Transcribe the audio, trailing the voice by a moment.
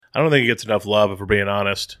I don't think it gets enough love, if we're being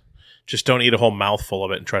honest. Just don't eat a whole mouthful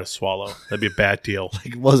of it and try to swallow. That'd be a bad deal.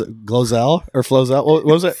 Like, was it Glozell or Flozell? What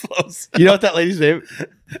was it? You know what that lady's name?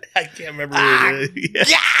 I can't remember who it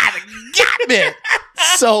is. Got me.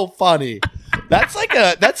 So funny. That's like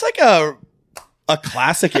a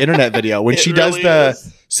classic internet video when she does the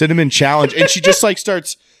cinnamon challenge and she just like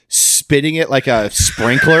starts spitting it like a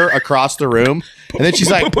sprinkler across the room, and then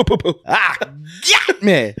she's like, got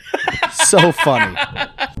me. So funny.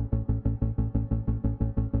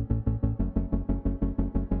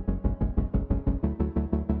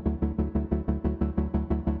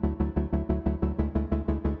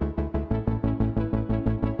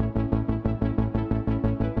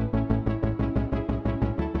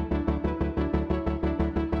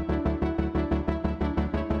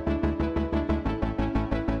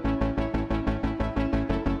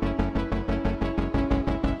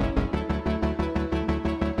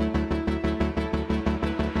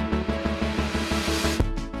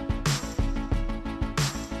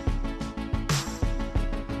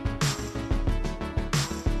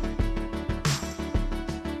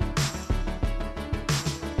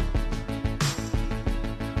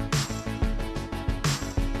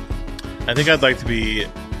 I think I'd like to be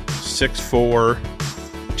 6'4",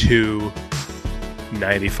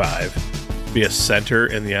 295, be a center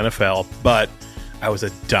in the NFL, but I was a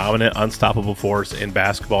dominant, unstoppable force in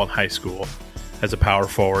basketball in high school as a power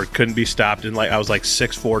forward. Couldn't be stopped. I was like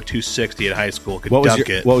 6'4", 260 in high school. Could dunk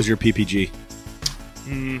it. What was your PPG?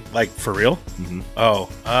 Like, for real?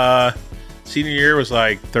 Mm-hmm. Senior year was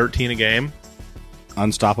like 13 a game.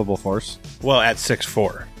 Unstoppable force? Well, at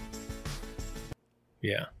 6'4".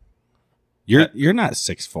 Yeah. You're not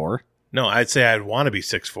 6'4". No, I'd say I'd want to be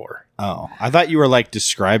 6'4". Oh, I thought you were like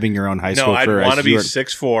describing your own high school career. No, I'd want to be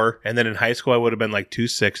 6'4", and then in high school I would have been like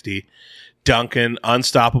 260. Duncan,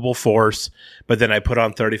 unstoppable force, but then I put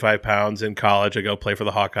on 35 pounds in college. I go play for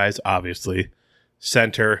the Hawkeyes, obviously.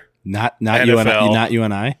 Center. Not NFL. Not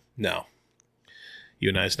UNI? No.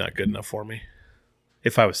 UNI is not good enough for me.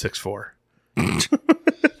 If I was 6'4".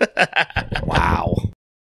 Wow.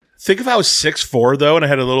 Think if I was 6'4", though, and I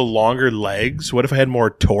had a little longer legs, what if I had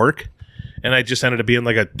more torque, and I just ended up being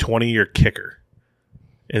like a 20-year kicker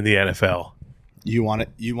in the NFL? You want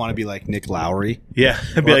to be like Nick Lowry? Yeah,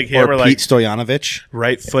 I'd be like him or Pete like Stoyanovich?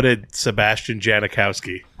 right-footed Sebastian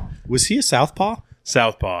Janikowski. Was he a southpaw?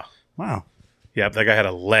 Southpaw. Wow. Yeah, that guy had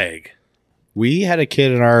a leg. We had a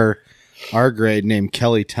kid in our grade named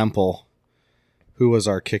Kelly Temple, who was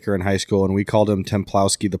our kicker in high school, and we called him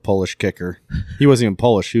Templowski, the Polish kicker. He wasn't even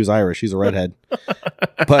Polish. He was Irish. He's a redhead.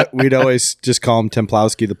 But we'd always just call him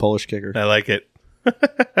Templowski, the Polish kicker. I like it.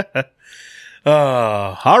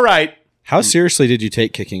 All right. How seriously did you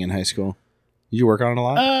take kicking in high school? Did you work on it a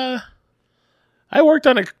lot? I worked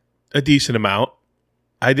on a decent amount.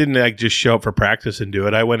 I didn't like just show up for practice and do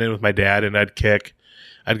it. I went in with my dad and I'd kick.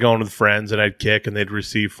 I'd go in with friends and I'd kick and they'd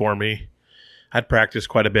receive for me. I'd practice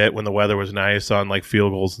quite a bit when the weather was nice on like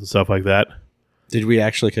field goals and stuff like that. Did we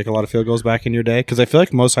actually kick a lot of field goals back in your day? Because I feel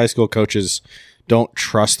like most high school coaches don't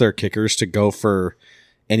trust their kickers to go for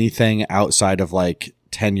anything outside of like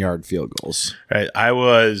 10-yard field goals. Right. I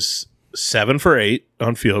was 7 for 8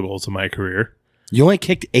 on field goals in my career. You only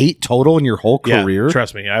kicked 8 total in your whole career? Yeah,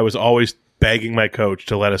 trust me. I was always begging my coach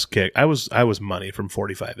to let us kick. I was money from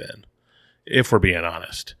 45 in, if we're being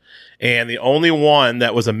honest. And the only one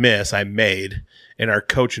that was a miss I made, and our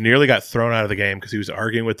coach nearly got thrown out of the game because he was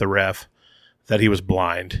arguing with the ref that he was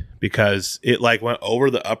blind because it like went over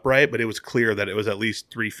the upright, but it was clear that it was at least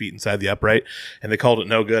 3 feet inside the upright, and they called it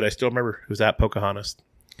no good. I still remember it was at Pocahontas.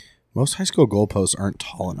 Most high school goalposts aren't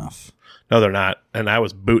tall enough. No, they're not. And I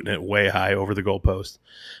was booting it way high over the goalpost.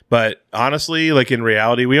 But honestly, like in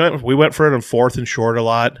reality, we went for it on 4th and short a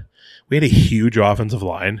lot. We had a huge offensive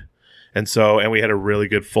line. And we had a really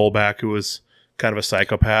good fullback who was kind of a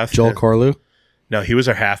psychopath. Joel Corlew? No, he was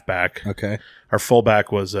our halfback. Okay. Our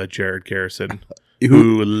fullback was Jared Garrison,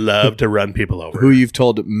 who loved to run people over. Who you've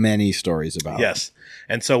told many stories about. Yes.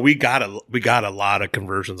 And so we got a lot of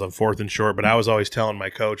conversions on 4th and short, but I was always telling my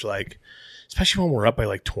coach, like, especially when we're up by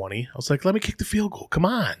like 20, I was like, let me kick the field goal. Come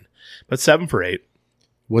on. But 7 for 8.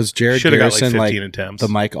 Was Jared Should've Garrison got like 15 like attempts. The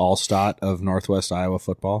Mike Allstott of Northwest Iowa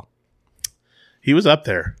football? He was up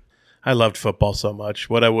there. I loved football so much.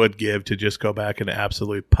 What I would give to just go back and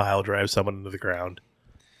absolutely pile drive someone into the ground.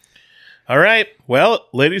 All right. Well,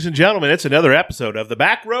 ladies and gentlemen, it's another episode of the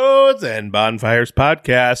Backroads and Bonfires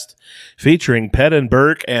podcast featuring Pet and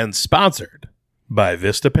Burke and sponsored by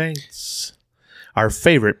Vista Paints, our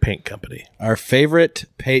favorite paint company. Our favorite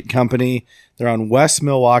paint company. They're on West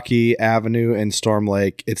Milwaukee Avenue in Storm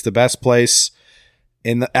Lake. It's the best place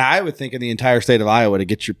I would think in the entire state of Iowa to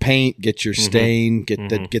get your paint, get your stain, get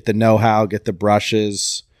the know-how, get the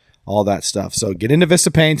brushes, all that stuff. So get into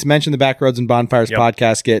Vista Paints, mention the Backroads and Bonfires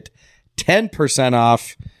podcast, get 10%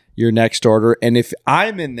 off your next order. And if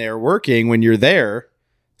I'm in there working when you're there,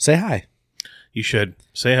 say hi. You should.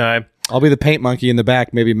 Say hi. I'll be the paint monkey in the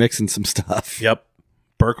back, maybe mixing some stuff. Yep.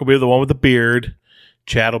 Burke will be the one with the beard.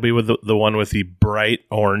 Chad will be with the one with the bright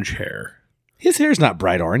orange hair. His hair's not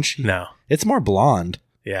bright orange. No. It's more blonde.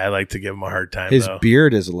 Yeah, I like to give him a hard time, His though.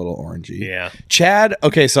 beard is a little orangey. Yeah. Chad,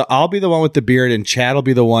 okay, so I'll be the one with the beard, and Chad will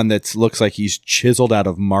be the one that looks like he's chiseled out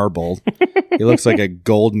of marble. He looks like a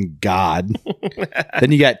golden god.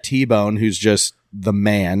 Then you got T-Bone, who's just the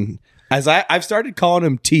man. I've started calling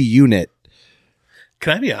him T-Unit.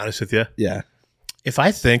 Can I be honest with you? Yeah. If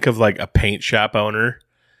I think of like a paint shop owner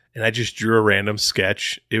and I just drew a random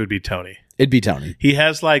sketch, it would be Tony. It'd be Tony. He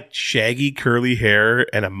has like shaggy curly hair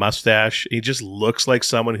and a mustache. He just looks like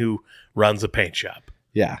someone who runs a paint shop.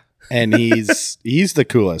 Yeah. And he's the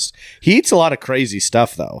coolest. He eats a lot of crazy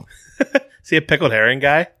stuff, though. Is he a pickled herring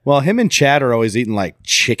guy? Well, him and Chad are always eating like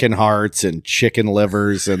chicken hearts and chicken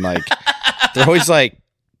livers, and like they're always like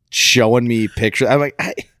showing me pictures. I'm like,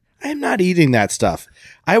 I'm not eating that stuff.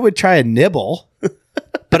 I would try a nibble,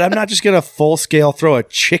 but I'm not just going to full scale throw a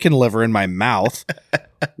chicken liver in my mouth.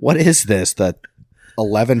 What is this? The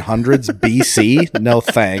 1100s BC? No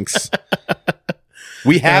thanks.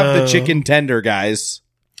 We have the chicken tender, guys.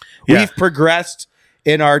 Yeah. We've progressed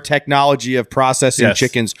in our technology of processing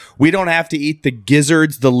chickens. We don't have to eat the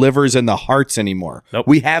gizzards, the livers, and the hearts anymore. Nope.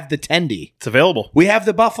 We have the tendy. It's available. We have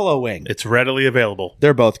the buffalo wing. It's readily available.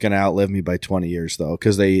 They're both going to outlive me by 20 years, though,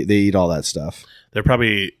 because they eat all that stuff. They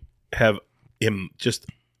probably have just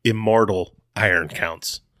immortal iron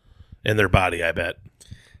counts in their body, I bet.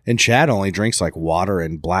 And Chad only drinks like water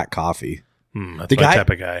and black coffee. That's my type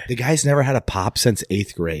of guy. The guy's never had a pop since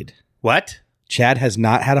 8th grade. What? Chad has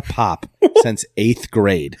not had a pop since 8th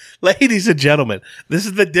grade. Ladies and gentlemen, this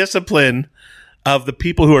is the discipline of the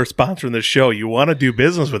people who are sponsoring the show. You want to do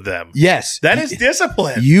business with them. Yes. That is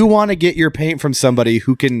discipline. You want to get your paint from somebody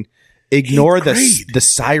who can ignore the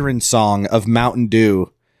siren song of Mountain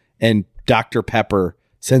Dew and Dr. Pepper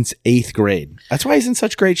since 8th grade. That's why he's in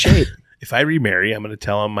such great shape. If I remarry, I'm going to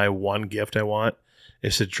tell him my one gift I want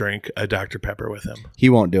is to drink a Dr. Pepper with him. He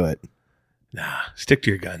won't do it. Nah, stick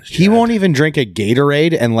to your guns, Chad. He won't even drink a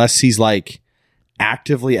Gatorade unless he's like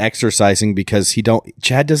actively exercising, because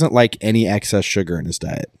Chad doesn't like any excess sugar in his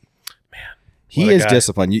diet. Man, he is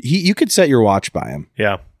disciplined. You could set your watch by him.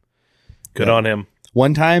 Yeah. Good on him.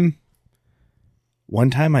 One time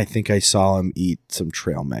I think I saw him eat some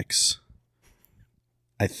trail mix.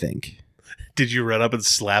 I think. Did you run up and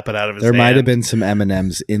slap it out of his hand? There might have been some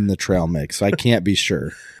M&Ms in the trail mix. So I can't be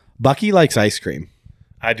sure. Bucky likes ice cream.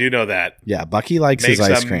 I do know that. Yeah, Bucky likes his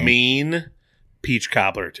ice cream. Makes a mean peach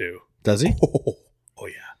cobbler, too. Does he? Oh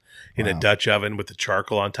yeah. In a Dutch oven with the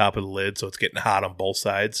charcoal on top of the lid, so it's getting hot on both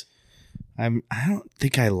sides. I don't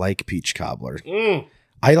think I like peach cobbler.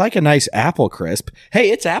 I like a nice apple crisp.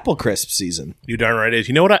 Hey, it's apple crisp season. You darn right it is.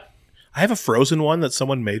 You know what? I have a frozen one that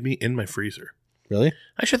someone made me in my freezer. Really?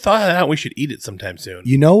 I should thaw that out. We should eat it sometime soon.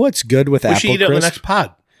 You know what's good with apple crisp? We should eat it on the next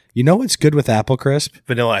pod. You know what's good with apple crisp?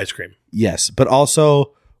 Vanilla ice cream. Yes, but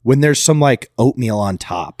also when there's some like oatmeal on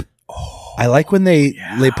top. Oh, I like when they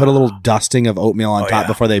put a little dusting of oatmeal on top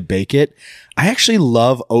before they bake it. I actually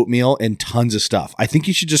love oatmeal in tons of stuff. I think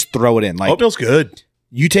you should just throw it in. Like, oatmeal's good.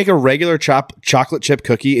 You take a regular chocolate chip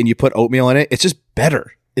cookie and you put oatmeal in it. It's just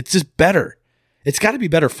better. It's just better. It's got to be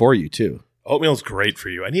better for you too. Oatmeal's great for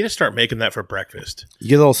you. I need to start making that for breakfast. You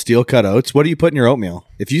get a little steel cut oats. What do you put in your oatmeal?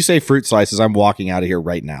 If you say fruit slices, I'm walking out of here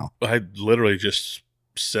right now. I literally just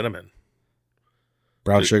cinnamon.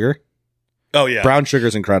 Brown sugar? Oh, yeah. Brown sugar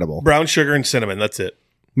is incredible. Brown sugar and cinnamon. That's it.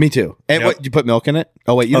 Me too. And what, you put milk in it?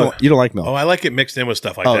 Oh, wait, you don't like milk. Oh, I like it mixed in with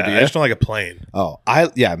stuff like that. I just don't like it plain. Oh,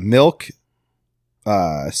 milk,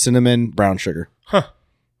 cinnamon, brown sugar. Huh.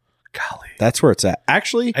 Golly. That's where it's at.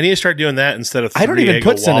 Actually, I need to start doing that instead of 3 I don't even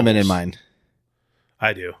put Eggo cinnamon wobbles. in mine.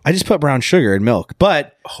 I do. I just put brown sugar and milk.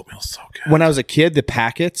 But oatmeal's so good. When I was a kid, the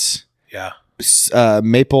packets, yeah,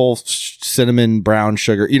 maple, cinnamon, brown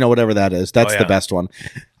sugar, whatever that is. That's the best one.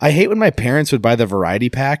 I hate when my parents would buy the variety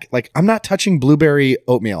pack. Like, I'm not touching blueberry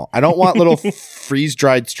oatmeal. I don't want little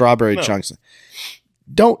freeze-dried strawberry chunks.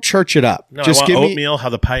 Don't church it up. No, just give me oatmeal how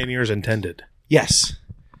the pioneers intended. Yes.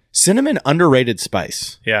 Cinnamon, underrated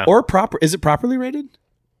spice. Yeah. Or is it properly rated?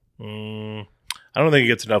 I don't think it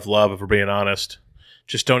gets enough love, if we're being honest.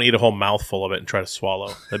 Just don't eat a whole mouthful of it and try to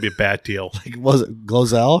swallow. That'd be a bad deal. Like, was it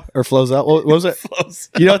Glozell or Flozell? What was it?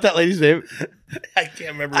 You know what that lady's name? I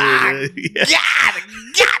can't remember who it is.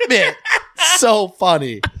 Got me. So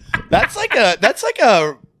funny. That's like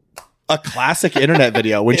a classic internet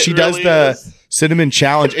video when she does the cinnamon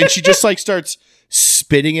challenge and she just like starts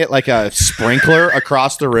spitting it like a sprinkler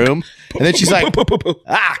across the room. And then she's like,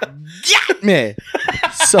 get me.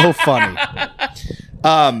 So funny.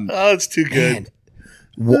 Oh, it's too good.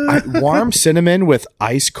 Warm cinnamon with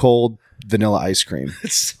ice cold vanilla ice cream.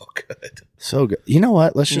 It's so good. So good. You know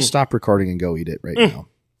what? Let's just stop recording and go eat it right now.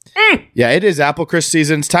 Yeah, it is apple crisp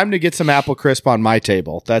season. It's time to get some apple crisp on my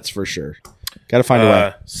table. That's for sure. Got to find a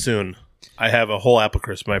way. Soon. I have a whole apple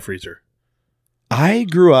crisp in my freezer. I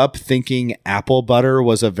grew up thinking apple butter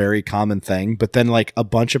was a very common thing, but then like a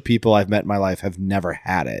bunch of people I've met in my life have never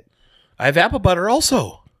had it. I have apple butter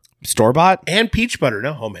also. Store-bought? And peach butter.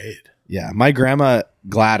 No, homemade. Yeah. My grandma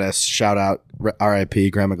Gladys, shout out, R.I.P.,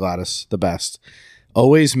 Grandma Gladys, the best,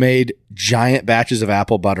 always made giant batches of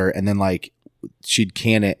apple butter and then like she'd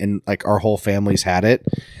can it and like our whole family's had it.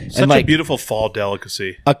 Such and, like, a beautiful fall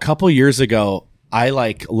delicacy. A couple years ago, I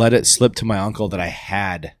like let it slip to my uncle that I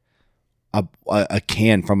had a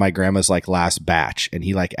can from my grandma's like last batch, and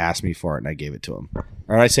he like asked me for it, and I gave it to him.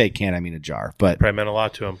 Or I say a can, I mean a jar. But probably meant a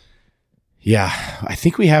lot to him. Yeah, I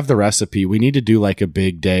think we have the recipe. We need to do like a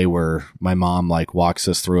big day where my mom like walks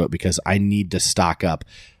us through it because I need to stock up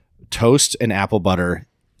toast and apple butter.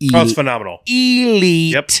 Oh, it's phenomenal.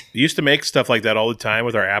 Elite. Yep. We used to make stuff like that all the time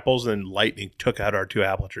with our apples, and lightning took out our 2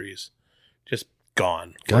 apple trees. Just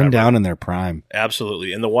gone. Gunned down in their prime.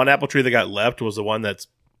 Absolutely. And the one apple tree that got left was the one that's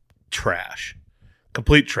trash.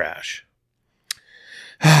 Complete trash.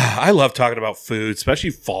 I love talking about food, especially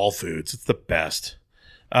fall foods. It's the best.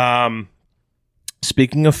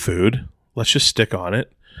 Speaking of food, let's just stick on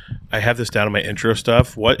it. I have this down in my intro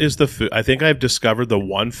stuff. What is the food? I think I've discovered the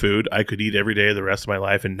one food I could eat every day of the rest of my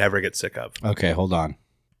life and never get sick of. Okay, hold on.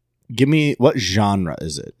 Give me, what genre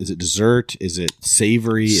is it? Is it dessert? Is it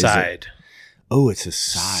savory? Side. It's a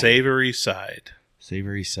side. Savory side.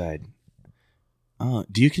 Savory side.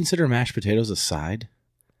 Do you consider mashed potatoes a side?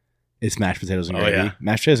 It's mashed potatoes and gravy. Yeah.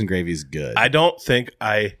 Mashed potatoes and gravy is good. I don't think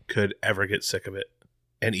I could ever get sick of it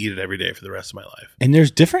and eat it every day for the rest of my life. And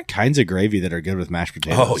there's different kinds of gravy that are good with mashed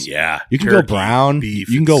potatoes. Oh, yeah. You can Turkey, go brown.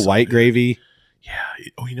 beef, you can go so white good. gravy. Yeah.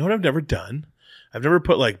 Oh, you know what I've never done? I've never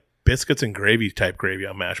put like biscuits and gravy type gravy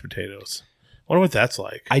on mashed potatoes. I wonder what that's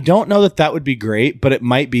like. I don't know that would be great, but it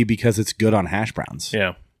might be because it's good on hash browns.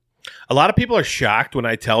 Yeah. A lot of people are shocked when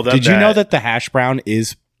I tell them Did you know that the hash brown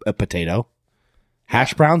is a potato?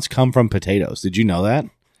 Hash browns come from potatoes. Did you know that?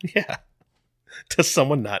 Yeah. Does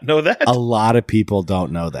someone not know that? A lot of people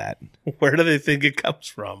don't know that. Where do they think it comes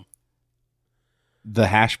from? The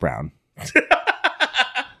hash brown.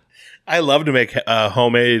 I love to make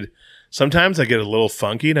homemade. Sometimes I get a little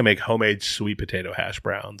funky and I make homemade sweet potato hash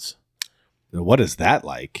browns. What is that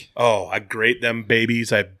like? Oh, I grate them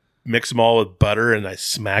babies. I mix them all with butter and I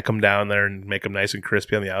smack them down there and make them nice and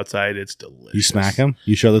crispy on the outside. It's delicious. You smack them?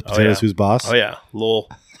 You show the potatoes who's boss? Oh yeah, little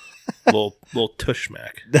tush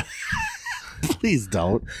smack. Please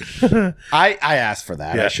don't. I asked for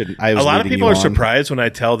that. Yeah. I shouldn't. A lot of people are surprised when I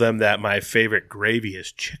tell them that my favorite gravy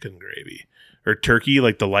is chicken gravy or turkey,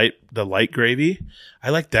 like the light gravy.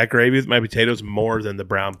 I like that gravy with my potatoes more than the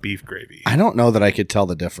brown beef gravy. I don't know that I could tell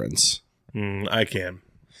the difference. I can.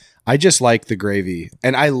 I just like the gravy,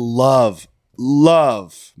 and I love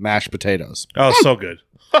mashed potatoes. Oh, so good.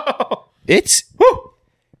 It's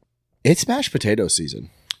mashed potato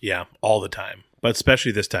season. Yeah, all the time, but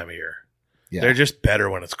especially this time of year. Yeah. They're just better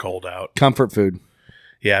when it's cold out. Comfort food.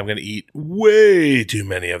 Yeah, I'm going to eat way too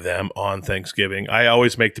many of them on Thanksgiving. I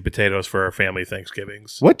always make the potatoes for our family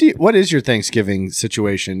Thanksgivings. What is your Thanksgiving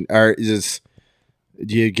situation?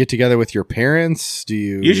 Do you get together with your parents?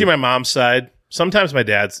 Usually my mom's side. Sometimes my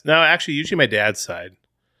dad's. No, actually, usually my dad's side.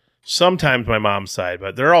 Sometimes my mom's side,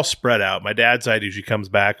 but they're all spread out. My dad's side usually comes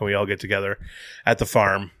back and we all get together at the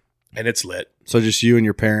farm, and it's lit. So just you and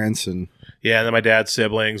your parents and... Yeah, and then my dad's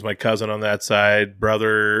siblings, my cousin on that side,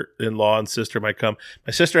 brother-in-law and sister might come.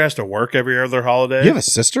 My sister has to work every other holiday. You have a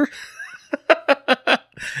sister?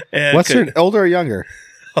 And What's her, older or younger?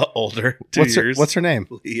 Older, 2 years. What's her name?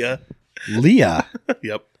 Leah. Leah?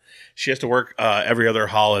 Yep. She has to work every other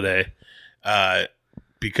holiday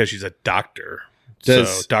because she's a doctor. So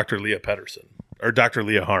Dr. Leah Pedersen. Or Dr.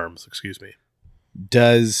 Leah Harms, excuse me.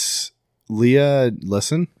 Does Leah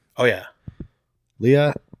listen? Oh, yeah.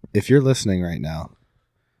 Leah, if you're listening right now,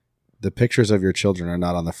 the pictures of your children are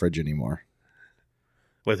not on the fridge anymore.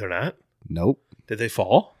 Wait, they're not? Nope. Did they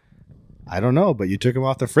fall? I don't know, but you took them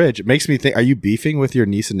off the fridge. It makes me think, are you beefing with your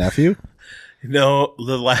niece and nephew? No.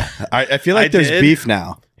 I feel like there's beef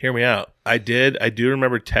now. Hear me out. I do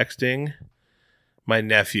remember texting my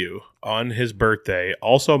nephew on his birthday,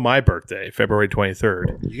 also my birthday, February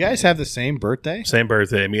 23rd. You guys have the same birthday? Same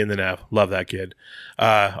birthday, me and the Neff. Love that kid.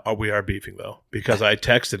 We are beefing, though, because I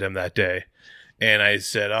texted him that day, and I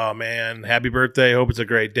said, oh, man, happy birthday. Hope it's a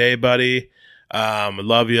great day, buddy.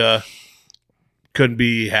 Love you. Couldn't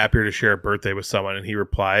be happier to share a birthday with someone. And he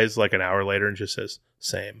replies like an hour later and just says,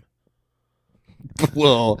 same.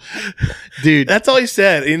 Well, dude. That's all he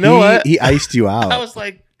said. You know what? He iced you out. I was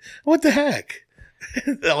like, what the heck?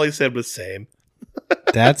 All he said was same.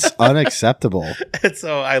 That's unacceptable. And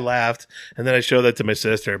so I laughed, and then I showed that to my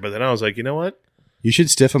sister. But then I was like, you know what? You should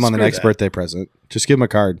stiff him on the next birthday present. Just give him a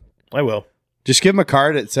card. I will. Just give him a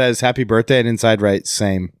card that says happy birthday and inside write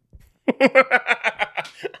same.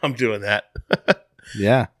 I'm doing that.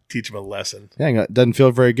 Yeah. Teach him a lesson. Yeah, it doesn't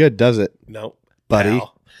feel very good, does it? Nope. Buddy.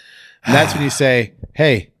 And that's when you say,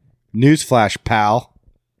 hey, newsflash, pal.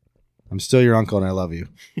 I'm still your uncle and I love you.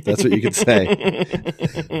 That's what you can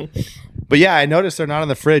say. But yeah, I noticed they're not on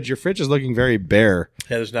the fridge. Your fridge is looking very bare.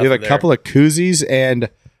 Yeah, there's You nothing have a couple of koozies and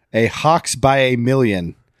a Hawks by a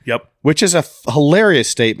million. Yep. Which is a hilarious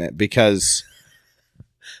statement because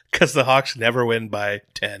the Hawks never win by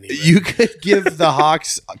 10. Even. You could give the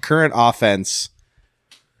Hawks current offense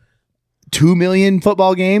 2 million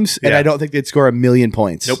football games, and I don't think they'd score 1 million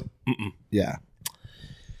points. Nope. Mm-mm. Yeah.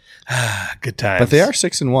 Good times. But they are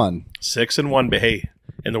 6-1. 6-1, but hey,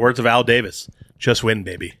 in the words of Al Davis, just win,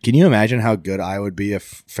 baby. Can you imagine how good I would be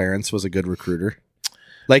if Ferentz was a good recruiter?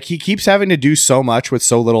 Like, he keeps having to do so much with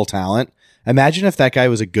so little talent. Imagine if that guy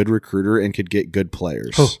was a good recruiter and could get good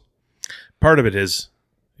players. Part of it is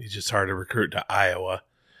he's just hard to recruit to Iowa.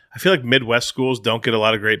 I feel like Midwest schools don't get a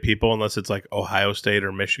lot of great people unless it's like Ohio State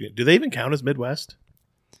or Michigan. Do they even count as Midwest?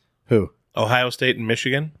 Who? Ohio State and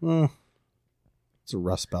Michigan? It's a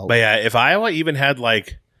Rust Belt. But yeah, if Iowa even had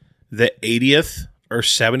like the 80th or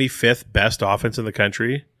 75th best offense in the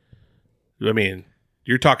country, I mean,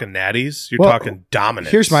 you're talking natties. You're talking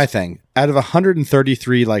dominance. Here's my thing. Out of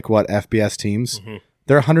 133, FBS teams,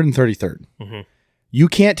 they're 133rd. Mm-hmm. You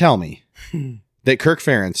can't tell me that Kirk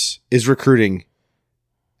Ferentz is recruiting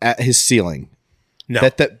at his ceiling. No.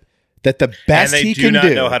 That the best he can do. And they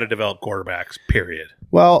do not know how to develop quarterbacks, period.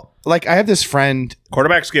 Well, I have this friend.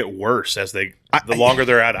 Quarterbacks get worse as the longer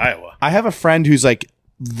they're at Iowa. I have a friend who's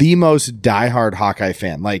the most diehard Hawkeye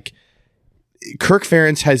fan. Kirk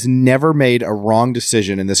Ferentz has never made a wrong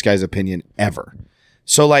decision in this guy's opinion ever.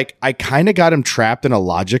 So I kind of got him trapped in a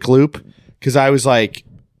logic loop because I was like,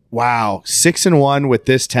 wow, 6-1 with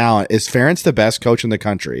this talent. Is Ferentz the best coach in the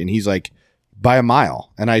country? And he's like, by a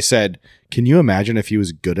mile. And I said, can you imagine if he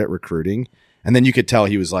was good at recruiting? And then you could tell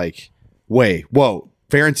he was like, whoa,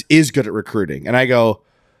 Ferentz is good at recruiting. And I go,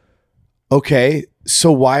 okay,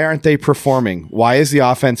 so why aren't they performing? Why is the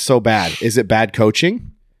offense so bad? Is it bad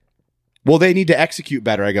coaching? Well, they need to execute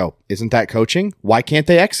better. I go, isn't that coaching? Why can't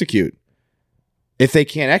they execute? If they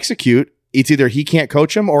can't execute, it's either he can't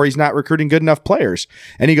coach them or he's not recruiting good enough players.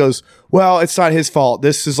 And he goes, well, it's not his fault.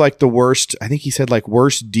 This is the worst, I think he said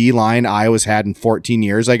worst D-line Iowa's had in 14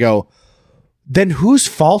 years. I go, then whose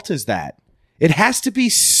fault is that? It has to be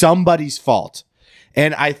somebody's fault.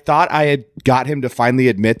 And I thought I had got him to finally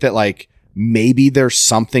admit that maybe there's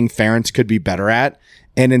something Ferentz could be better at.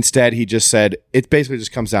 And instead he just said, it basically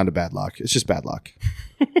just comes down to bad luck. It's just bad luck.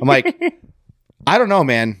 I'm like, I don't know,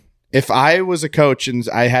 man. If I was a coach and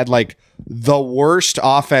I had the worst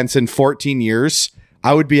offense in 14 years,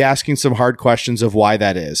 I would be asking some hard questions of why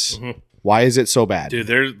that is. Mm-hmm. Why is it so bad? Dude,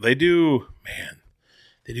 they do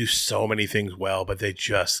so many things well, but they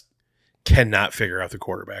just cannot figure out the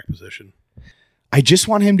quarterback position. I just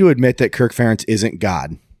want him to admit that Kirk Ferentz isn't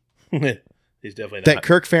God. He's definitely not. That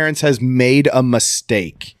Kirk Ferentz has made a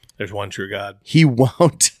mistake. There's one true God. He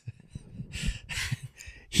won't.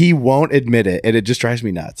 He won't admit it, and it just drives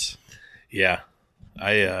me nuts. Yeah.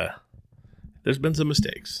 There's been some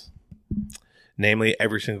mistakes. Namely,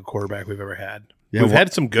 every single quarterback we've ever had. Yeah, we've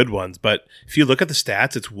had some good ones, but if you look at the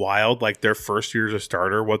stats, it's wild. Their first year as a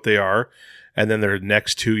starter, what they are, and then their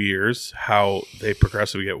next 2 years, how they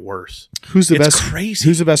progressively get worse. Who's the best? Crazy.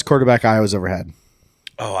 Who's the best quarterback Iowa's ever had?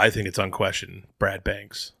 Oh, I think it's unquestioned. Brad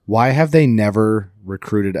Banks. Why have they never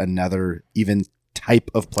recruited another even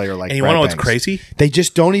type of player like Brad Banks? And you want to know what's crazy? They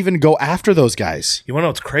just don't even go after those guys. You want to know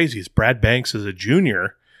what's crazy? Is Brad Banks as a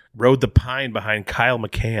junior rode the pine behind Kyle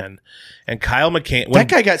McCann. And Kyle McCann... that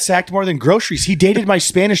guy got sacked more than groceries. He dated my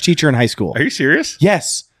Spanish teacher in high school. Are you serious?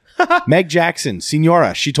 Yes. Meg Jackson,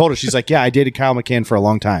 Senora. She told us, she's like, yeah, I dated Kyle McCann for a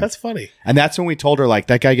long time. That's funny. And that's when we told her,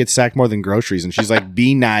 that guy gets sacked more than groceries. And she's like,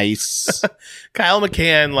 be nice. Kyle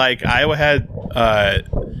McCann, Iowa had...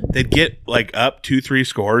 they'd get, up 2-3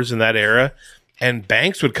 scores in that era. and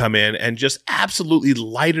Banks would come in and just absolutely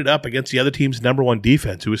light it up against the other team's number one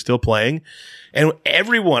defense who was still playing. And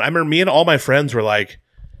everyone, I remember me and all my friends were like,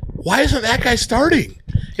 why isn't that guy starting?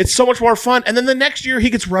 It's so much more fun. And then the next year he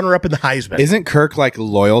gets runner-up in the Heisman. Isn't Kirk like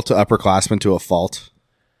loyal to upperclassmen to a fault?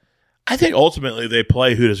 I think ultimately they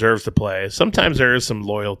play who deserves to play. Sometimes there is some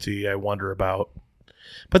loyalty I wonder about.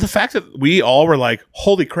 But the fact that we all were like,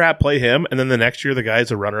 holy crap, play him, and then the next year the guy's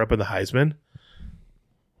a runner-up in the Heisman,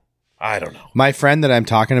 I don't know. My friend that I'm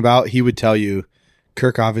talking about, he would tell you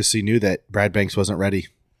Kirk obviously knew that Brad Banks wasn't ready,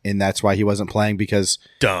 and that's why he wasn't playing, because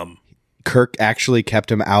Dumb. Kirk actually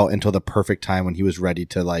kept him out until the perfect time when he was ready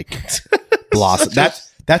to like blossom.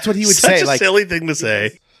 That's what he would say. Such a like silly thing to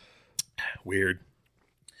say. Weird.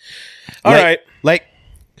 All right. Like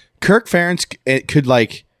Kirk Ferentz could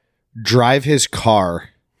like drive his car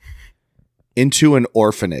into an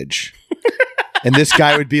orphanage. And this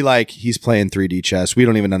guy would be like, he's playing 3D chess. We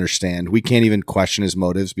don't even understand. We can't even question his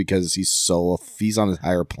motives because he's on a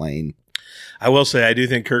higher plane. I will say, I do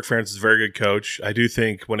think Kirk Ferentz is a very good coach. I do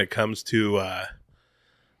think when it comes to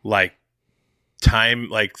like time,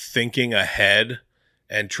 like thinking ahead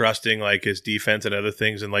and trusting like his defense and other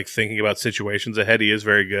things and like thinking about situations ahead, he is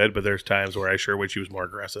very good. But there's times where I sure wish he was more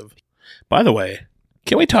aggressive. By the way,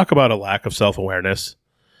 can we talk about a lack of self-awareness?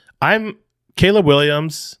 Caleb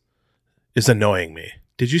Williams is annoying me.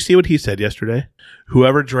 Did you see what he said yesterday?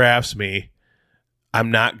 Whoever drafts me,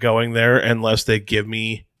 I'm not going there unless they give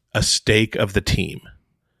me a stake of the team.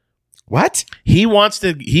 What? He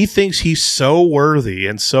thinks he's so worthy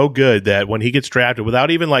and so good that when he gets drafted,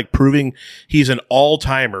 without even like proving he's an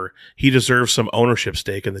all-timer, he deserves some ownership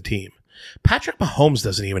stake in the team. Patrick Mahomes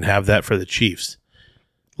doesn't even have that for the Chiefs.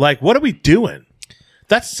 Like, what are we doing?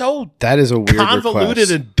 That is a weird convoluted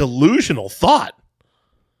request. And delusional thought.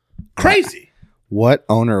 Crazy. What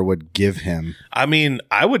owner would give him? I mean,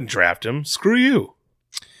 I wouldn't draft him. Screw you.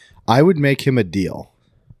 I would make him a deal.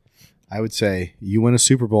 I would say, you win a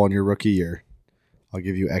Super Bowl in your rookie year, I'll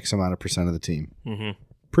give you X amount of percent of the team. Mm-hmm.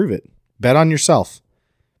 Prove it. Bet on yourself.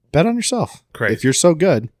 Bet on yourself. Crazy. If you're so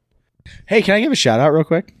good. Hey, can I give a shout out real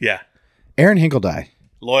quick? Yeah. Aaron Hinkledye.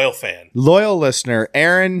 Loyal fan. Loyal listener.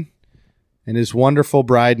 Aaron and his wonderful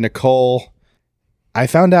bride, Nicole. I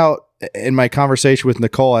found out in my conversation with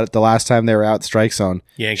Nicole at the last time they were out at Strike Zone,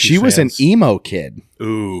 Yankees she was fans. an emo kid.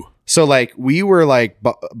 Ooh. So like we were like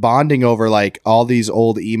bonding over like all these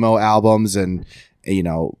old emo albums and, you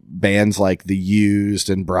know, bands like The Used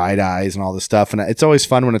and Bright Eyes and all this stuff. And it's always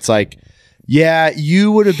fun when it's like, yeah,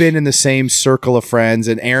 you would have been in the same circle of friends,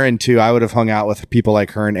 and Aaron too. I would have hung out with people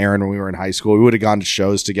like her and Aaron when we were in high school. We would have gone to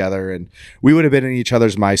shows together, and we would have been in each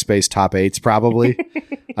other's MySpace top 8s probably.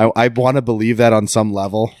 I want to believe that on some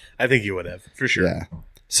level. I think you would have, for sure. Yeah.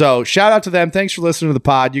 So shout out to them. Thanks for listening to the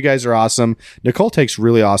pod. You guys are awesome. Nicole takes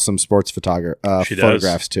really awesome sports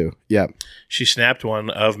photographs too. Yeah. She snapped one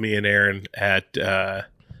of me and Aaron at a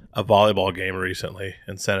volleyball game recently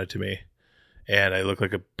and sent it to me. And I look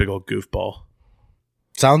like a big old goofball.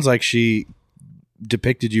 Sounds like she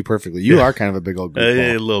depicted you perfectly. You are kind of a big old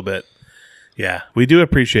goofball. A little bit. Yeah. We do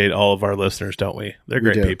appreciate all of our listeners, don't we? They're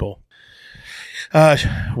great people.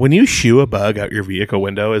 When you shoo a bug out your vehicle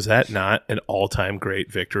window, is that not an all-time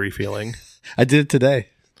great victory feeling? I did it today.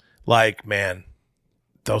 Like, man,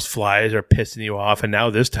 those flies are pissing you off. And now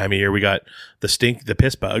this time of year, we got the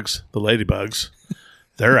piss bugs, the ladybugs.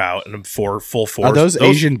 They're out in full force. Are those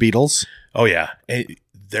Asian beetles? Oh, yeah. And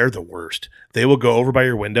they're the worst. They will go over by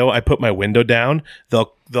your window. I put my window down.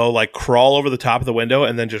 They'll like crawl over the top of the window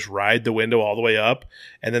and then just ride the window all the way up.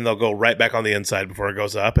 And then they'll go right back on the inside before it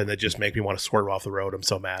goes up. And they just make me want to swerve off the road. I'm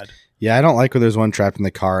so mad. Yeah, I don't like when there's one trapped in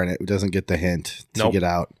the car and it doesn't get the hint to get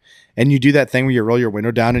out. And you do that thing where you roll your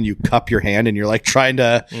window down and you cup your hand and you're like trying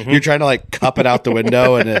to like cup it out the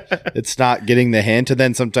window and it's not getting the hint. And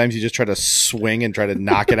then sometimes you just try to swing and try to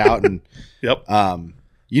knock it out. And yep.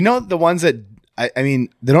 You know, the ones that I mean,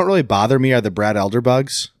 they don't really bother me are the Brad Elder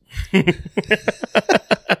bugs. They're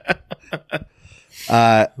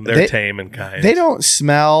tame and kind. They don't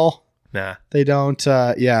smell. Nah. They don't.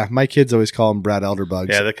 Yeah, my kids always call them Brad Elder bugs.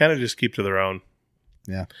 Yeah, they kind of just keep to their own.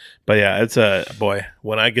 Yeah. But yeah, it's boy,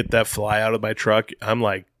 when I get that fly out of my truck, I'm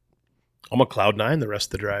a cloud nine the rest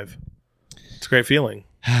of the drive. It's a great feeling.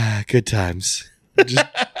 Good times. Just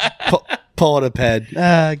pull it up head.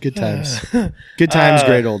 Good times. Good times,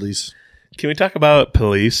 great oldies. Can we talk about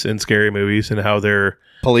police in scary movies and how they're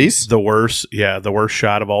police? The worst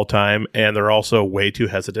shot of all time, and they're also way too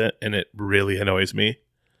hesitant, and it really annoys me.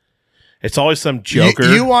 It's always some joker.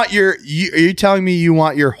 Are you telling me you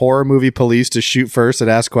want your horror movie police to shoot first and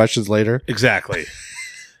ask questions later? Exactly.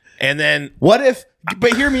 And then what if?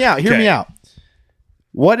 But hear me out. Hear me out.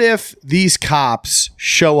 What if these cops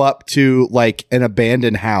show up to like an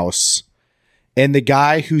abandoned house and the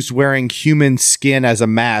guy who's wearing human skin as a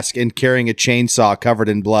mask and carrying a chainsaw covered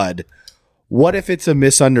in blood, what if it's a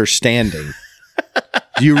misunderstanding?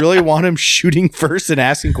 Do you really want him shooting first and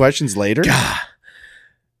asking questions later? God,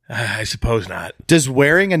 I suppose not. Does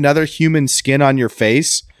wearing another human skin on your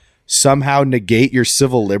face somehow negate your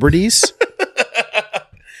civil liberties?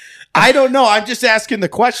 I don't know. I'm just asking the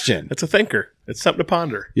question. It's a thinker. It's something to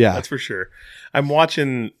ponder. Yeah. That's for sure. I'm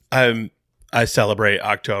watching, I celebrate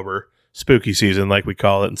October, spooky season, like we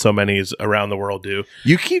call it, and so many around the world do.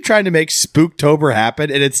 You keep trying to make Spooktober happen,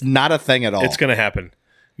 and it's not a thing at all. It's going to happen.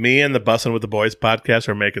 Me and the Bussin' with the Boys podcast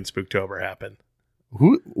are making Spooktober happen.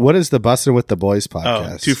 What is the Bussin' with the Boys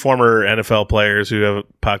podcast? Oh, two former NFL players who have a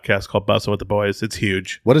podcast called Bussin' with the Boys. It's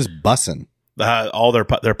huge. What is Bussin'? All their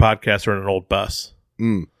podcasts are in an old bus.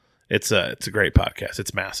 Mm. It's a great podcast.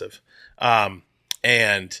 It's massive.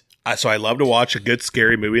 So I love to watch a good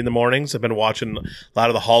scary movie in the mornings. I've been watching a lot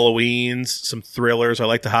of the Halloweens, some thrillers. I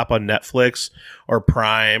like to hop on Netflix or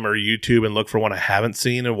Prime or YouTube and look for one I haven't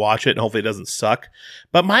seen and watch it, and hopefully it doesn't suck.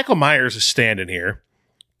 But Michael Myers is standing here,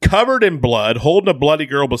 covered in blood, holding a bloody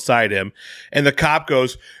girl beside him, and the cop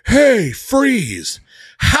goes, "Hey, freeze.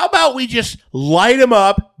 How about we just light him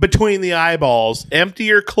up between the eyeballs, empty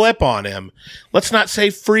your clip on him? Let's not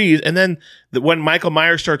say freeze." And then when Michael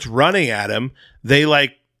Myers starts running at him, they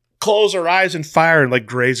like close their eyes and fire and like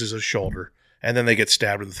grazes his shoulder. And then they get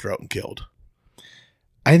stabbed in the throat and killed.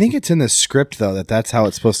 I think it's in the script, though, that's how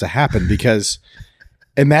it's supposed to happen. Because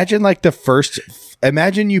imagine like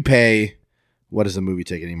imagine you pay, what is a movie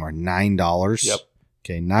ticket anymore? $9? Yep.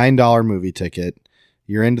 Okay, $9 movie ticket.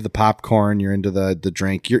 You're into the popcorn. You're into the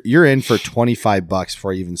drink. You're in for $25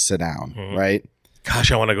 before you even sit down, right?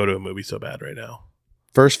 Gosh, I want to go to a movie so bad right now.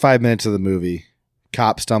 First 5 minutes of the movie,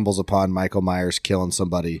 cop stumbles upon Michael Myers killing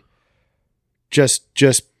somebody. Just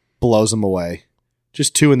blows him away.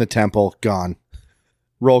 Just two in the temple, gone.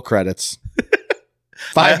 Roll credits.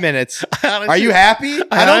 5 minutes. Are you happy?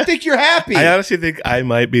 I don't think you're happy. I honestly think I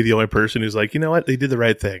might be the only person who's like, you know what? They did the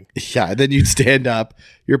right thing. Yeah, then you'd stand up.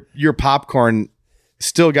 Your popcorn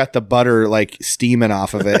still got the butter like steaming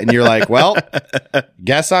off of it, and you're like, well,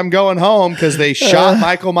 guess I'm going home because they shot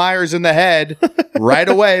Michael Myers in the head right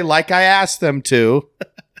away like I asked them to.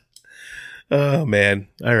 Oh man.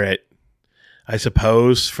 All right, I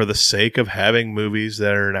suppose for the sake of having movies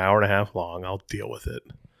that are an hour and a half long, I'll deal with it.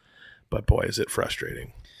 But boy, is it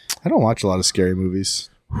frustrating. I don't watch a lot of scary movies.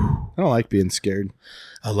 I don't like being scared.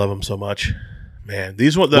 I love them so much, man.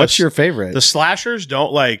 What's your favorite? The slashers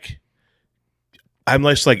don't like. I'm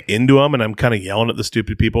just like into them, and I'm kind of yelling at the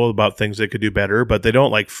stupid people about things they could do better, but they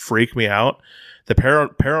don't like freak me out. The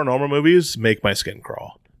paranormal movies make my skin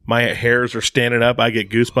crawl. My hairs are standing up. I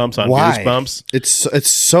get goosebumps on goosebumps.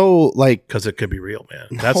 It's so like because it could be real, man.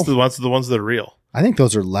 No. That's the ones that are real. I think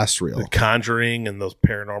those are less real. The Conjuring and those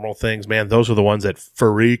paranormal things, man. Those are the ones that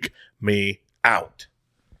freak me out.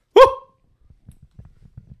 Woo!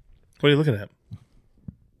 What are you looking at?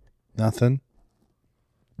 Nothing.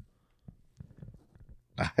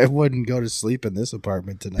 I wouldn't go to sleep in this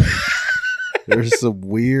apartment tonight. There's some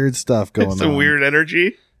weird stuff going on. Some weird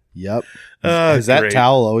energy. Yep. Has that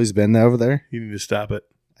towel always been over there? You need to stop it.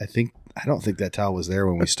 I don't think that towel was there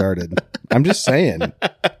when we started. I'm just saying.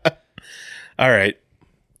 All right.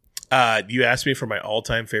 You asked me for my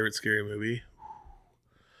all-time favorite scary movie.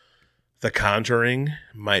 The Conjuring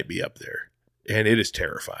might be up there, and it is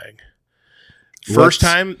terrifying. What's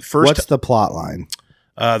the plot line?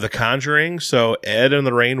 The Conjuring. So Ed and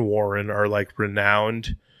Lorraine Warren are like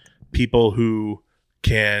renowned people who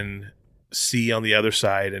can see on the other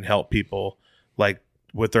side and help people like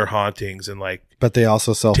with their hauntings and like. But they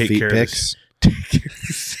also sell feet pics. Take care of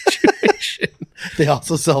the situation. They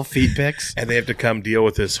also sell feet pics, and they have to come deal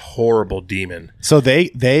with this horrible demon. So they're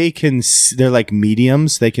like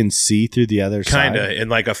mediums. They can see through the other side. Kinda, and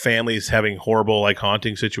like a family's having horrible like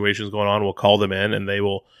haunting situations going on. We'll call them in, and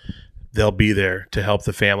they'll be there to help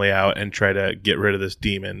the family out and try to get rid of this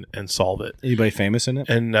demon and solve it. Anybody famous in it?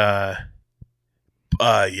 And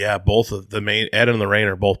yeah, both of the main Ed and Lorraine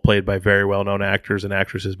are both played by very well known actors and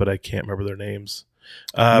actresses, but I can't remember their names.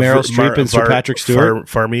 Meryl Streep and Sir Patrick Stewart,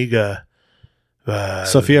 Farmiga.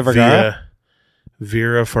 Sofia Vergara?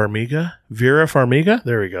 Vera Farmiga?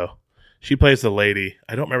 There we go. She plays the lady.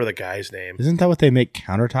 I don't remember the guy's name. Isn't that what they make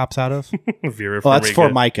countertops out of? Vera Farmiga. Well, that's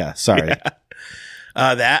Formica. Sorry. Yeah.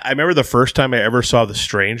 That I remember the first time I ever saw The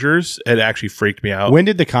Strangers, it actually freaked me out. When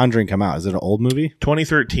did The Conjuring come out? Is it an old movie?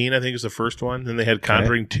 2013, I think, is the first one. Then they had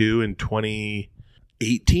Conjuring 2 in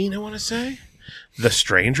 2018, I want to say. The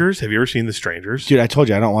Strangers. Have you ever seen The Strangers? Dude, I told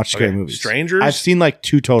you I don't watch scary movies. Strangers. I've seen like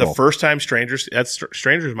 2 total. The first time Strangers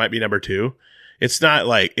might be number 2. It's not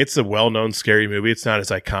like it's a well-known scary movie. It's not as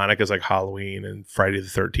iconic as like Halloween and Friday the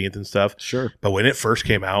 13th and stuff. Sure. But when it first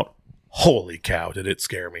came out, holy cow, did it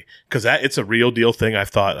scare me? Because it's a real deal thing I've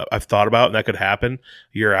thought about, and that could happen.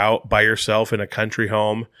 You're out by yourself in a country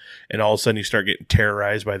home, and all of a sudden you start getting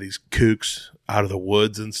terrorized by these kooks out of the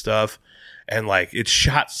woods and stuff. And like it's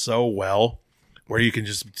shot so well, where you can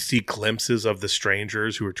just see glimpses of the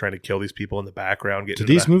strangers who are trying to kill these people in the background. Do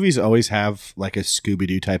these movies always have like a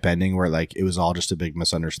Scooby-Doo type ending where like it was all just a big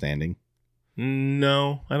misunderstanding?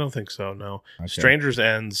 No, I don't think so. No. Okay. Strangers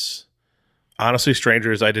ends. Honestly,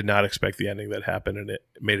 Strangers, I did not expect the ending that happened, and it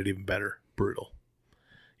made it even better. Brutal.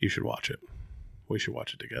 You should watch it. We should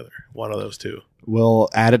watch it together. One of those two. We'll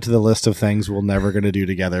add it to the list of things we're never going to do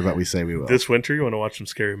together, but we say we will. This winter, you want to watch some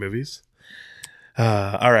scary movies?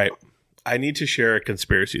 All right. I need to share a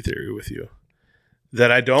conspiracy theory with you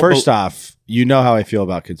that I don't. First off, you know how I feel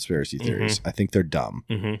about conspiracy theories. I think they're dumb,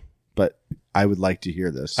 but I would like to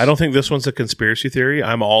hear this. I don't think this one's a conspiracy theory.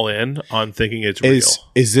 I'm all in on thinking it's real.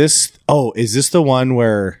 Is this the one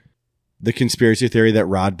where the conspiracy theory that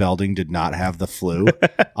Rod Belding did not have the flu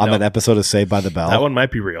on that episode of Saved by the Bell? That one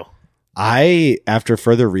might be real. After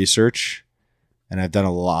further research, and I've done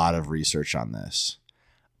a lot of research on this,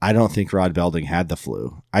 I don't think Rod Belding had the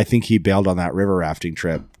flu. I think he bailed on that river rafting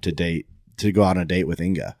trip to go on a date with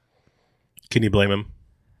Inga. Can you blame him?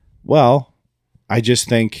 Well, I just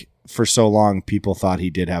think for so long people thought he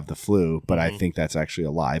did have the flu, but I think that's actually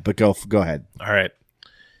a lie. But go ahead. All right.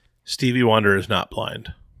 Stevie Wonder is not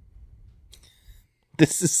blind.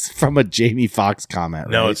 This is from a Jamie Foxx comment,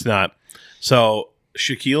 right? No, it's not. So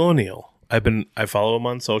Shaquille O'Neal, I follow him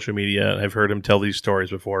on social media, and I've heard him tell these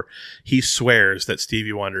stories before. He swears that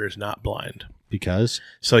Stevie Wonder is not blind. Because?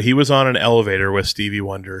 So he was on an elevator with Stevie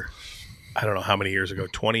Wonder, I don't know how many years ago,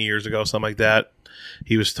 20 years ago, something like that.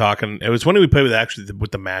 He was talking, it was when we played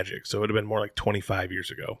with the Magic, so it would have been more like 25 years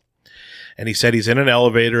ago. And he said he's in an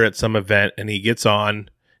elevator at some event, and he gets on.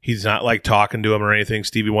 He's not like talking to him or anything.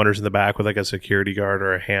 Stevie Wonder's in the back with like a security guard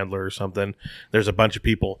or a handler or something. There's a bunch of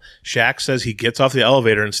people. Shaq says he gets off the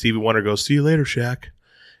elevator and Stevie Wonder goes, "See you later, Shaq."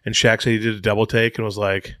 And Shaq said he did a double take and was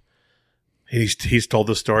like, he's told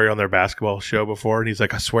this story on their basketball show before. And he's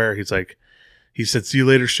like, I swear, he said, "See you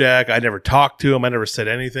later, Shaq." I never talked to him. I never said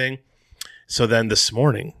anything. So then this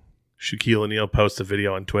morning, Shaquille O'Neal posts a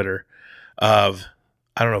video on Twitter of,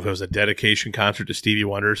 I don't know if it was a dedication concert to Stevie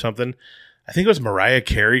Wonder or something. I think it was Mariah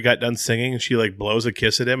Carey got done singing and she like blows a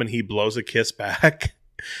kiss at him and he blows a kiss back.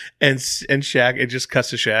 And Shaq, it just cuts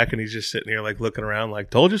to Shaq and he's just sitting here like looking around like,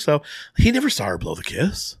 told you so. He never saw her blow the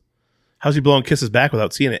kiss. How's he blowing kisses back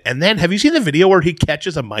without seeing it? And then have you seen the video where he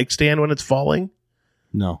catches a mic stand when it's falling?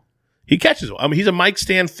 No. He catches it. I mean, he's a mic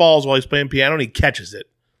stand falls while he's playing piano and he catches it.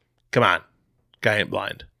 Come on. Guy ain't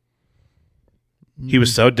blind. He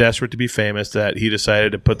was so desperate to be famous that he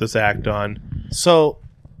decided to put this act on. So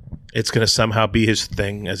it's going to somehow be his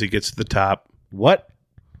thing as he gets to the top. What?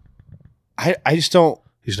 I just don't.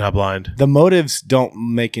 He's not blind. The motives don't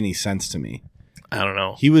make any sense to me. I don't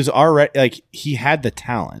know. He was already like he had the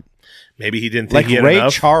talent. Maybe he didn't think like he had Ray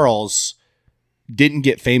enough. Charles didn't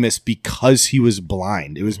get famous because he was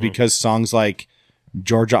blind. It was because songs like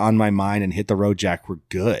Georgia on My Mind and Hit the Road Jack were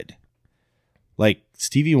good. Like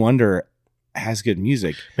Stevie Wonder has good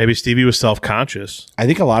music. Maybe Stevie was self-conscious. I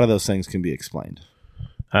think a lot of those things can be explained.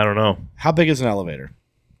 I don't know. How big is an elevator?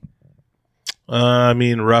 I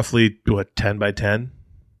mean, roughly, 10 by 10?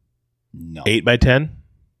 No. 8 by 10?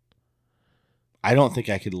 I don't think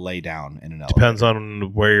I could lay down in an elevator. Depends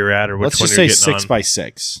on where you're at or which Let's one just you're say getting 6 on. by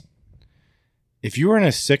 6. If you were in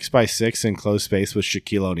a 6 by 6 enclosed space with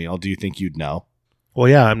Shaquille O'Neal, do you think you'd know? Well,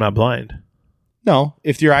 yeah, I'm not blind. No,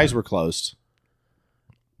 if your eyes were closed.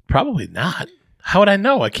 Probably not. How would I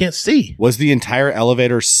know? I can't see. Was the entire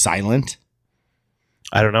elevator silent?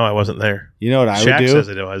 I don't know. I wasn't there. You know what I would do? Shaq says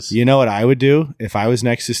it was. You know what I would do? If I was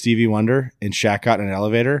next to Stevie Wonder and Shaq got in an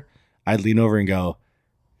elevator, I'd lean over and go,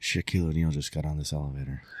 Shaquille O'Neal just got on this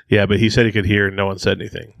elevator. Yeah, but he said he could hear and no one said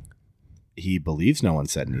anything. He believes no one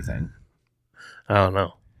said anything. I don't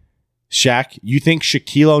know. Shaq, you think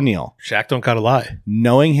Shaquille O'Neal, Shaq don't gotta lie.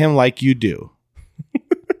 knowing him like you do,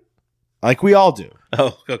 like we all do,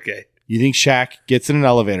 Oh, okay. you think Shaq gets in an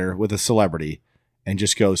elevator with a celebrity and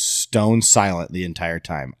just goes stone silent the entire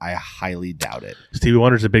time? I highly doubt it. Stevie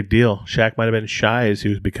Wonder's a big deal. Shaq might have been shy as he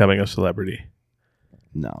was becoming a celebrity.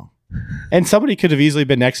 No. And somebody could have easily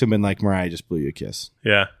been next to him and like, Mariah just blew you a kiss.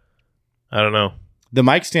 Yeah. I don't know. The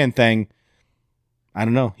mic stand thing, I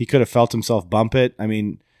don't know. He could have felt himself bump it. I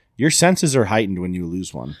mean, your senses are heightened when you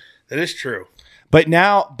lose one. That is true. But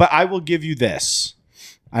I will give you this.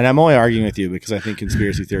 And I'm only arguing with you because I think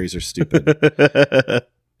conspiracy theories are stupid.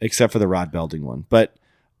 Except for the Rod Belding one. But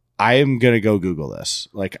I am going to go Google this.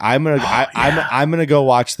 Like I'm going to I'm going to go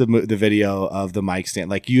watch the video of the mic stand.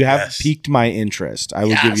 Like you have piqued my interest. I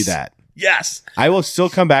will give you that. Yes. I will still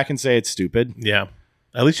come back and say it's stupid. Yeah.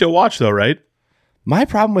 At least you'll watch though, right? My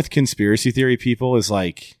problem with conspiracy theory people is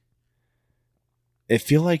like I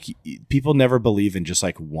feel like people never believe in just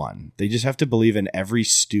like one. They just have to believe in every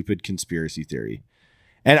stupid conspiracy theory.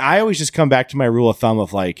 And I always just come back to my rule of thumb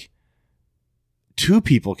of like 2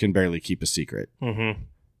 people can barely keep a secret. Mm-hmm.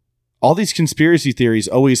 All these conspiracy theories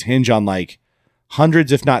always hinge on like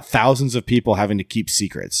hundreds, if not thousands of people having to keep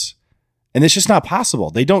secrets. And it's just not possible.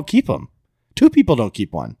 They don't keep them. 2 people don't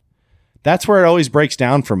keep one. That's where it always breaks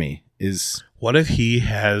down for me is. What if he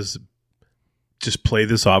has just played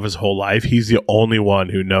this off his whole life? He's the only one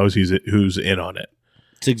who knows who's in on it.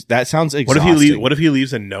 That sounds exhausting. What if he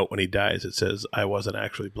leaves a note when he dies that says, "I wasn't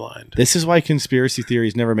actually blind"? This is why conspiracy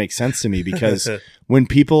theories never make sense to me because when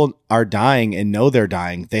people are dying and know they're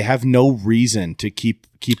dying, they have no reason to keep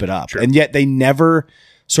it up. Sure. And yet they never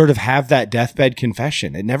sort of have that deathbed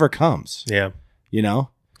confession. It never comes. Yeah. You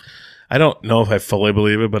know? I don't know if I fully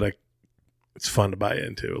believe it, but it's fun to buy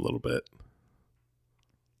into a little bit.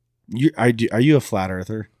 Are you a flat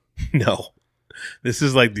earther? No. This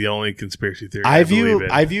is like the only conspiracy theory I believe in.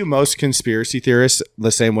 I view most conspiracy theorists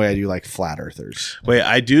the same way I do like flat earthers. Wait,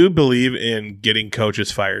 I do believe in getting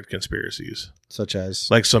coaches fired conspiracies. Such as?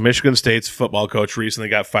 Like, so Michigan State's football coach recently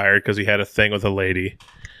got fired because he had a thing with a lady.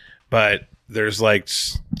 But there's like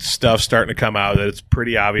stuff starting to come out that it's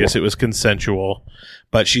pretty obvious it was consensual.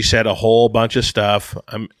 But she said a whole bunch of stuff.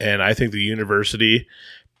 And I think the university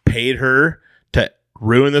paid her to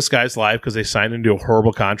ruin this guy's life because they signed him to a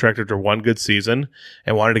horrible contract after one good season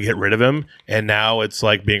and wanted to get rid of him. And now it's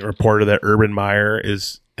like being reported that Urban Meyer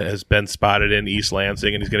has been spotted in East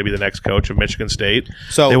Lansing and he's going to be the next coach of Michigan State.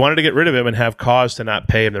 So they wanted to get rid of him and have cause to not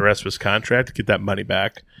pay him the rest of his contract to get that money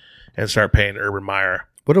back and start paying Urban Meyer.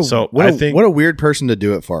 What a weird person to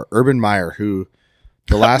do it for. Urban Meyer, who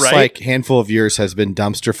the last right? like handful of years has been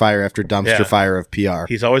dumpster fire after dumpster fire of PR.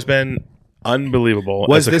 He's always been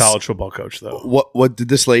unbelievable as a college football coach, though. What did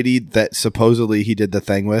this lady that supposedly he did the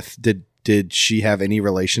thing with? Did she have any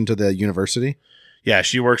relation to the university? Yeah,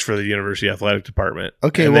 she works for the university athletic department.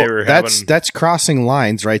 Okay, well that's crossing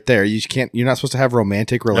lines right there. You're not supposed to have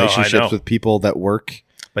romantic relationships with people that work.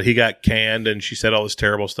 But he got canned, and she said all this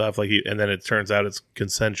terrible stuff. And then it turns out it's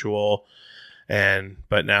consensual,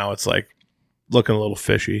 but now it's like looking a little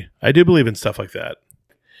fishy. I do believe in stuff like that.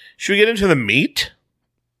 Should we get into the meat?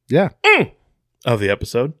 Yeah. Of the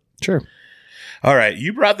episode? Sure. All right.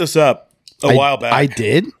 You brought this up a while back. I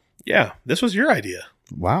did? Yeah. This was your idea.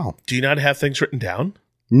 Wow. Do you not have things written down?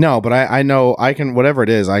 No, but I know I can, whatever it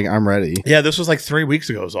is, I'm ready. Yeah, this was like 3 weeks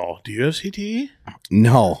ago is all. Do you have CTE?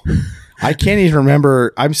 No. I can't even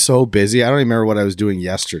remember. I'm so busy. I don't even remember what I was doing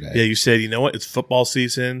yesterday. Yeah, you said, you know what? It's football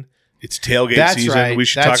season. It's tailgate season. Right. We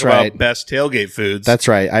should talk about best tailgate foods. That's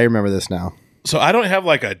right. I remember this now. So I don't have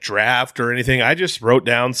like a draft or anything. I just wrote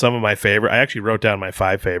down some of my favorite. I actually wrote down my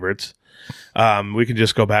 5 favorites. We can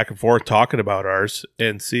just go back and forth talking about ours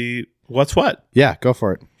and see what's what. Yeah, go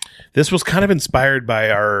for it. This was kind of inspired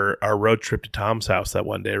by our road trip to Tom's house that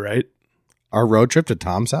one day, right? Our road trip to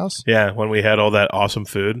Tom's house? Yeah, when we had all that awesome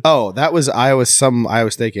food. Oh, that was some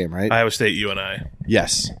Iowa State game, right? Iowa State, UNI.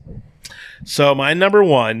 Yes. So my number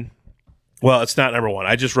one, well, it's not number one.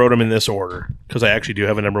 I just wrote them in this order because I actually do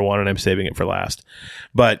have a number one and I'm saving it for last.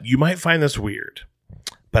 But you might find this weird.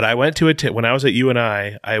 But I went to when I was at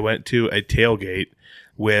UNI, I went to a tailgate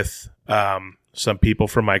with some people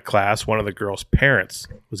from my class. One of the girls' parents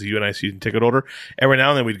was a UNI season ticket holder. Every now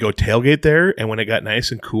and then we'd go tailgate there, and when it got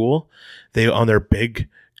nice and cool, they on their big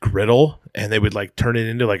griddle, and they would like turn it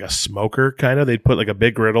into like a smoker kind of. They'd put like a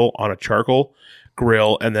big griddle on a charcoal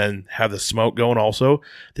grill and then have the smoke going also.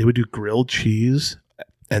 They would do grilled cheese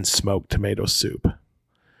and smoked tomato soup.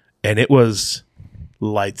 And it was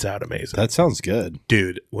lights out amazing. That sounds good.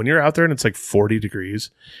 Dude, when you're out there and it's like 40 degrees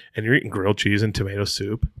and you're eating grilled cheese and tomato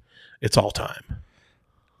soup, it's all time.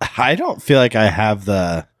 I don't feel like I have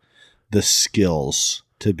the skills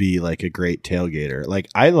to be like a great tailgater. Like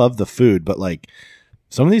I love the food, but like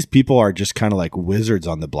some of these people are just kind of like wizards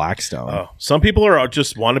on the Blackstone. Oh, some people are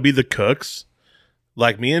just want to be the cooks.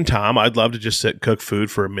 Like me and Tom, I'd love to just sit cook food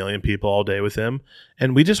for 1 million people all day with him.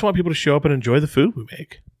 And we just want people to show up and enjoy the food we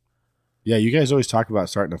make. Yeah, you guys always talk about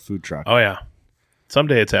starting a food truck. Oh, yeah.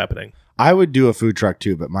 Someday it's happening. I would do a food truck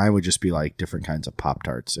too, but mine would just be like different kinds of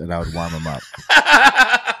Pop-Tarts, and I would warm them up.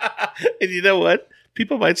 And you know what?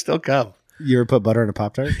 People might still come. You ever put butter on a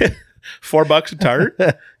Pop-Tart? $4 a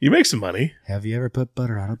tart. You make some money. Have you ever put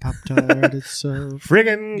butter on a Pop-Tart? It's so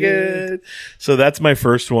Friggin' good. So that's my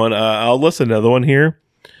first one. I'll list another one here.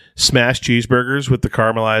 Smashed cheeseburgers with the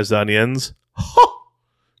caramelized onions.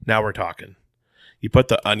 Now we're talking. You put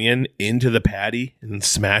the onion into the patty and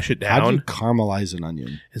smash it down. How do you caramelize an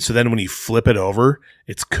onion? And so then when you flip it over,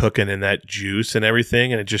 it's cooking in that juice and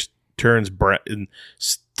everything, and it just turns brown. And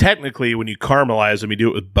technically, when you caramelize them, you do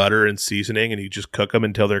it with butter and seasoning, and you just cook them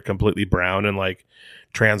until they're completely brown and like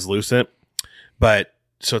translucent. But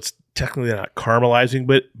so it's technically not caramelizing,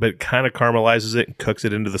 but it kind of caramelizes it and cooks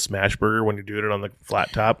it into the smash burger when you're doing it on the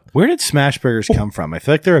flat top. Where did smash burgers come from? I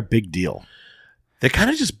feel like they're a big deal. They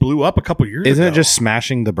kind of just blew up a couple years ago. Isn't it just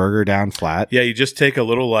smashing the burger down flat? Yeah, you just take a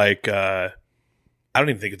little like, I don't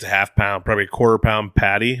even think it's a half pound, probably a quarter pound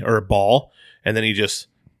patty or a ball, and then you just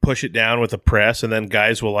push it down with a press, and then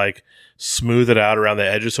guys will like smooth it out around the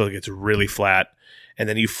edges so it gets really flat. And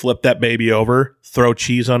then you flip that baby over, throw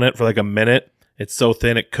cheese on it for like a minute. It's so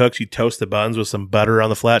thin it cooks. You toast the buns with some butter on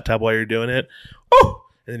the flat top while you're doing it. Woo!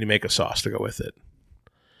 And then you make a sauce to go with it.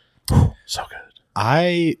 Woo! So good.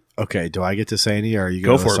 Okay, do I get to say any, or are you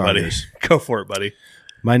go for it, buddy? Go for it, buddy.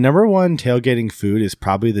 My number one tailgating food is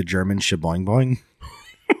probably the German Shaboing Boing.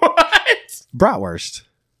 What? Bratwurst.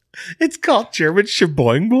 It's called German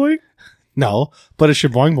Shaboing Boing? No, but a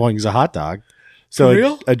Shaboing Boing is a hot dog. So For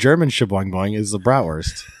real? a German Shaboing Boing is the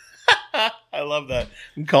bratwurst. I love that.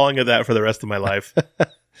 I'm calling it that for the rest of my life.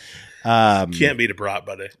 Can't beat a brat,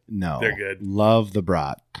 buddy. No. They're good. Love the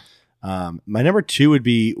brat. My number two would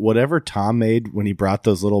be whatever Tom made when he brought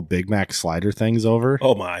those little Big Mac slider things over.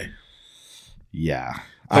 Oh, my. Yeah.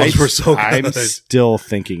 Those were so good. I'm still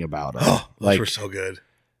thinking about them. Those were so good.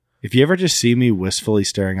 If you ever just see me wistfully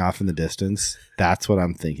staring off in the distance, that's what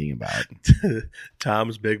I'm thinking about.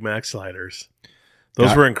 Tom's Big Mac sliders.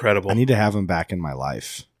 Those were incredible. I need to have them back in my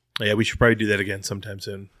life. Yeah, we should probably do that again sometime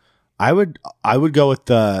soon. I would go with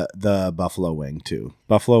the buffalo wing too.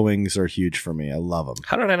 Buffalo wings are huge for me. I love them.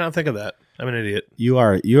 How did I not think of that? I'm an idiot. You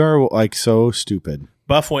are like so stupid.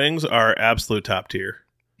 Buff wings are absolute top tier.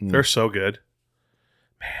 They're so good,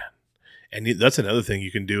 man. And that's another thing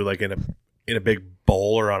you can do, like in a big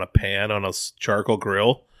bowl or on a pan on a charcoal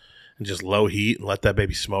grill, and just low heat and let that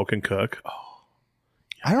baby smoke and cook. Oh,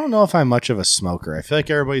 I don't know if I'm much of a smoker. I feel like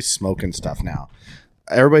everybody's smoking stuff now.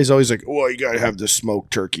 Everybody's always like, "Oh, you gotta have the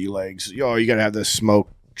smoked turkey legs. Oh, you gotta have the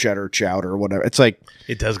smoked cheddar chowder or whatever." It's like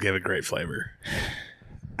it does give a great flavor.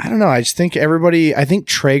 I don't know. I just think I think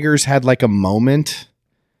Traeger's had like a moment,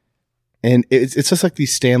 and it's just like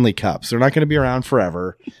these Stanley Cups. They're not going to be around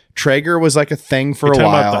forever. Traeger was like a thing for a while.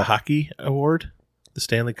 About the hockey award, the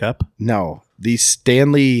Stanley Cup. No, these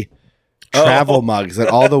Stanley travel mugs that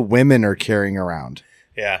all the women are carrying around.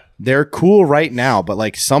 Yeah. They're cool right now, but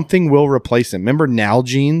like something will replace them. Remember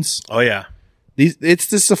Nalgene's? Oh, yeah. It's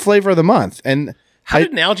just the flavor of the month. And how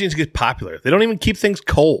did Nalgene's get popular? They don't even keep things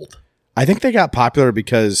cold. I think they got popular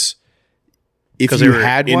because if you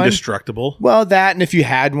had one, indestructible. Well, that, and if you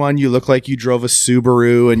had one, you look like you drove a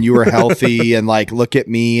Subaru and you were healthy and like, look at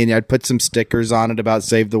me, and I'd put some stickers on it about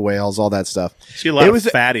save the whales, all that stuff. See a lot of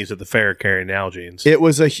fatties at the fair carrying Nalgene's. It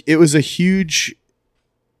was a huge,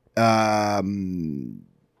 what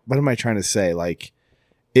am I trying to say? Like,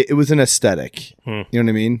 it was an aesthetic. You know what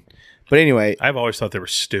I mean? But anyway, I've always thought they were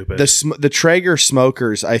stupid. The Traeger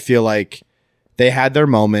smokers, I feel like they had their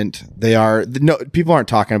moment. People aren't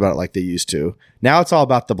talking about it like they used to. Now it's all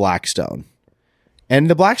about the Blackstone, and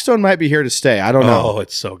the Blackstone might be here to stay. I don't know. Oh,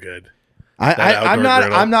 it's so good. I'm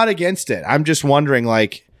not against it. I'm just wondering.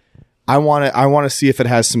 Like, I want to see if it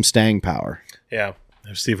has some staying power. Yeah,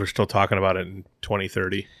 let's see if we're still talking about it in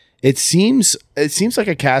 2030. It seems like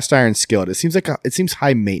a cast iron skillet. It seems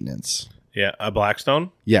high maintenance. Yeah, a Blackstone?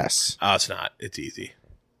 Yes. Oh, it's not. It's easy.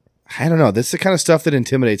 I don't know. This is the kind of stuff that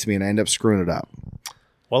intimidates me, and I end up screwing it up.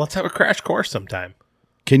 Well, let's have a crash course sometime.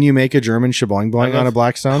 Can you make a German Shaboing Boing on a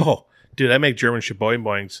Blackstone? Oh, dude, I make German Shaboing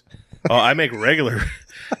Boings. Oh, I make regular.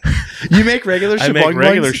 You make regular Shaboing Boings? I make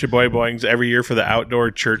regular Shaboing Boings every year for the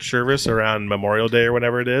outdoor church service around Memorial Day or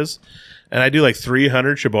whatever it is. And I do like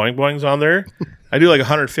 300 Shaboing Boings on there. I do like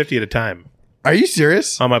 150 at a time. Are you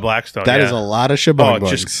serious? On my Blackstone. That is a lot of Shaboing Boings.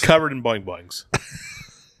 Just covered in Boing Boings.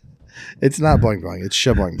 It's not Boing Boing. It's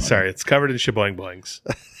Shaboing Boing. Sorry, it's covered in Shaboing Boings.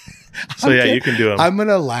 So yeah, you can do them. I'm going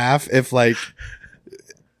to laugh if like,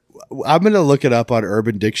 I'm going to look it up on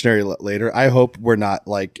Urban Dictionary later. I hope we're not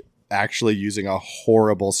like actually using a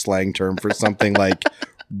horrible slang term for something like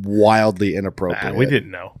wildly inappropriate. We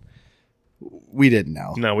didn't know. We didn't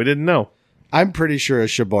know. No, we didn't know. I'm pretty sure a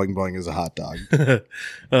Shaboing Boing is a hot dog.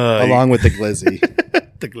 Along with the glizzy.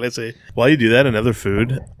 The glizzy. While you do that, another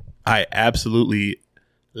food, I absolutely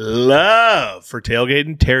love for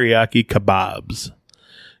tailgating teriyaki kebabs.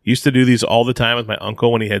 Used to do these all the time with my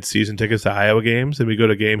uncle when he had season tickets to Iowa games, and we go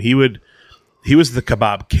to a game. He was the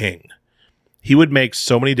kebab king. He would make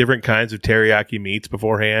so many different kinds of teriyaki meats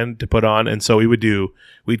beforehand to put on, and so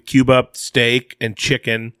we'd cube up steak and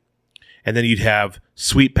chicken, and then you'd have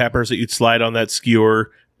sweet peppers that you'd slide on that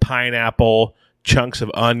skewer, pineapple, chunks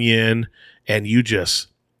of onion, and you just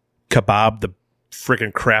kebab the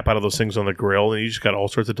freaking crap out of those things on the grill, and you just got all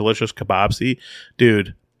sorts of delicious kebabs. See,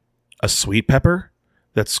 dude, a sweet pepper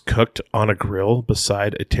that's cooked on a grill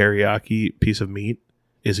beside a teriyaki piece of meat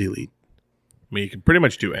is elite. I mean, you can pretty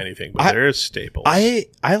much do anything, but there's staples. I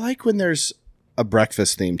like when there's a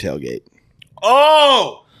breakfast themed tailgate.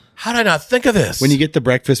 Oh, how did I not think of this? When you get the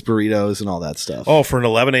breakfast burritos and all that stuff. Oh, for an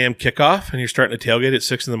 11 a.m. kickoff, and you're starting to tailgate at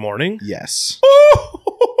 6 in the morning? Yes.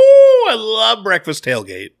 Oh, I love breakfast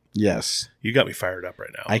tailgate. Yes. You got me fired up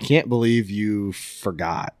right now. I can't believe you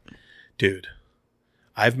forgot. Dude,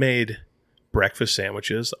 I've made breakfast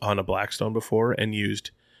sandwiches on a Blackstone before and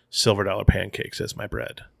used silver dollar pancakes as my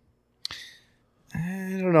bread.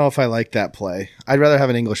 I don't know if I like that play. I'd rather have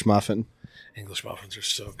an English muffin. English muffins are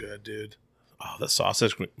so good, dude. Oh, the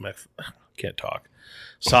sausage can't talk.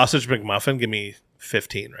 Sausage McMuffin, give me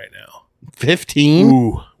 15 right now. 15?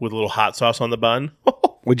 Ooh, with a little hot sauce on the bun.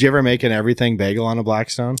 Would you ever make an everything bagel on a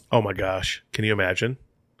Blackstone? Oh my gosh. Can you imagine?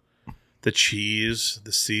 The cheese,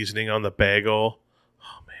 the seasoning on the bagel.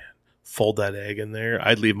 Oh man. Fold that egg in there.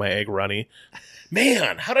 I'd leave my egg runny.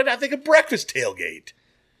 Man, how did I think of breakfast tailgate?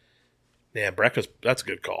 Man, breakfast, that's a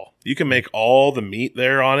good call. You can make all the meat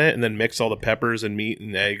there on it and then mix all the peppers and meat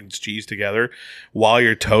and egg and cheese together while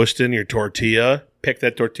you're toasting your tortilla. Pick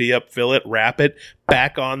that tortilla up, fill it, wrap it,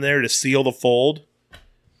 back on there to seal the fold.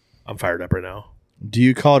 I'm fired up right now. Do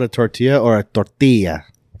you call it a tortilla or a tortilla?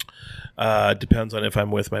 Depends on if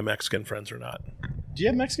I'm with my Mexican friends or not. Do you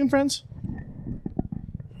have Mexican friends?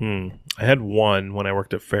 I had one when I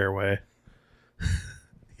worked at Fairway.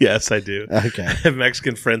 Yes, I do. Okay. I have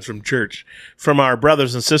Mexican friends from church, from our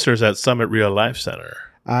brothers and sisters at Summit Real Life Center.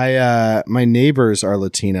 My neighbors are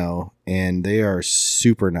Latino, and they are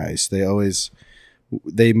super nice.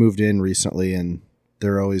 They moved in recently, and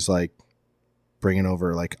they're always like bringing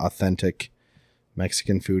over like authentic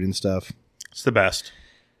Mexican food and stuff. It's the best.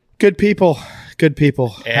 Good people.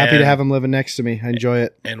 Happy And- to have them living next to me. I enjoy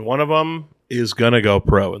it. And one of them is going to go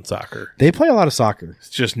pro in soccer. They play a lot of soccer. It's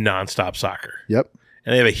just nonstop soccer. Yep.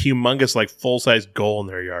 And they have a humongous, like, full-size goal in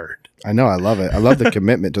their yard. I know. I love it. I love the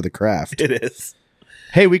commitment to the craft. It is.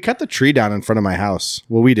 Hey, we cut the tree down in front of my house.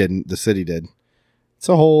 Well, we didn't. The city did.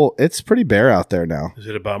 It's pretty bare out there now. Is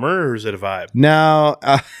it a bummer or is it a vibe? No,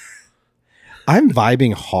 I'm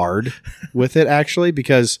vibing hard with it actually,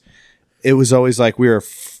 because it was always like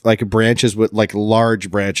large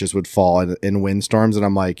branches would fall in windstorms. And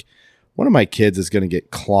I'm like, one of my kids is going to get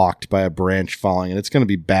clocked by a branch falling and it's going to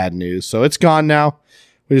be bad news. So it's gone now.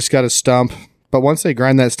 We just got a stump. But once they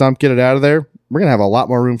grind that stump, get it out of there, we're going to have a lot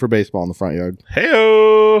more room for baseball in the front yard.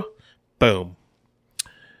 Hey-o! Boom.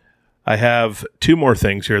 I have two more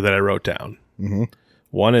things here that I wrote down. Mm-hmm.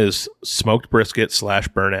 One is smoked brisket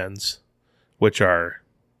 / burn ends, which are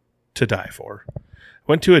to die for.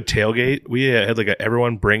 Went to a tailgate. We had like a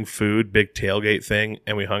everyone bring food, big tailgate thing,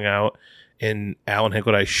 and we hung out in Alan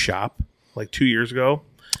Hinkledye's shop like 2 years ago.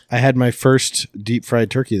 I had my first deep fried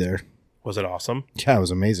turkey there. Was it awesome? Yeah, it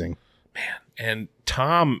was amazing. And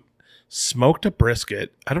Tom smoked a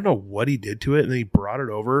brisket. I don't know what he did to it, and then he brought it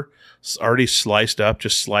over, already sliced up,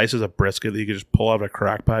 just slices of brisket that you could just pull out of a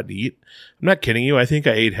crock pot and eat. I'm not kidding you. I think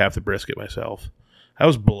I ate half the brisket myself. I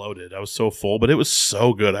was bloated. I was so full, but it was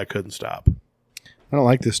so good I couldn't stop. I don't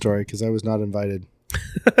like this story because I was not invited.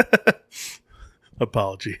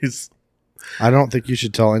 Apologies. I don't think you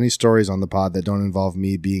should tell any stories on the pod that don't involve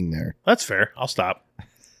me being there. That's fair. I'll stop.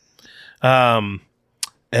 And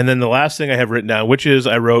then the last thing I have written down, which is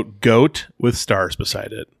I wrote goat with stars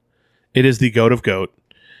beside it. It is the goat of goat.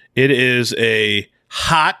 It is a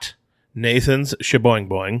hot Nathan's Shaboing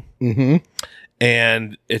Boing. Mm-hmm.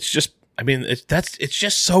 And it's just, I mean, it's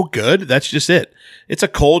just so good. That's just it. It's a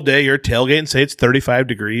cold day. You're tailgating, say it's 35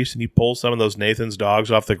 degrees, and you pull some of those Nathan's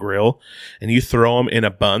dogs off the grill, and you throw them in a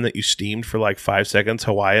bun that you steamed for like 5 seconds,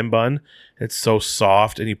 Hawaiian bun. It's so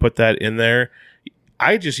soft, and you put that in there.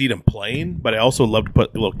 I just eat them plain, but I also love to put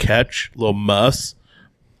a little catch, a little muss,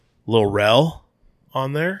 a little rel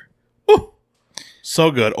on there. Ooh, so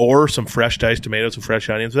good. Or some fresh diced tomatoes and fresh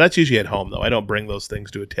onions. That's usually at home, though. I don't bring those things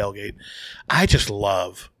to a tailgate. I just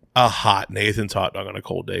love a hot Nathan's hot dog on a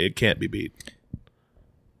cold day. It can't be beat.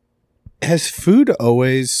 Has food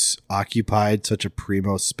always occupied such a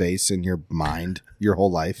primo space in your mind your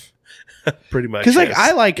whole life? Pretty much. Because yes.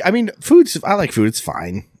 I like food. It's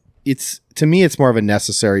fine. To me, it's more of a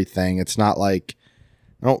necessary thing. It's not like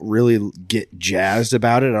I don't really get jazzed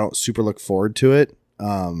about it. I don't super look forward to it.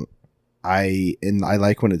 I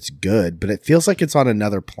like when it's good, but it feels like it's on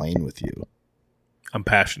another plane with you. I'm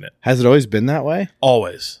passionate. Has it always been that way?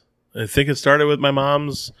 Always. I think it started with my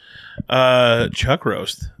mom's chuck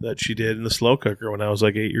roast that she did in the slow cooker when I was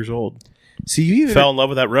like 8 years old. See, you even fell in love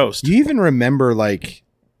with that roast. You even remember like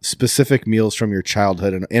specific meals from your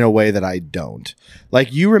childhood in a way that I don't.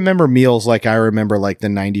 Like you remember meals like I remember like the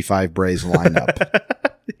 95 Braves lineup.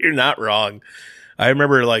 You're not wrong. I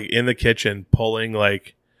remember like in the kitchen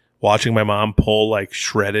watching my mom pull like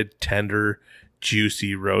shredded, tender,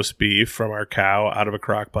 juicy roast beef from our cow out of a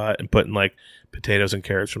crock pot and putting like potatoes and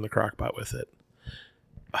carrots from the crock pot with it.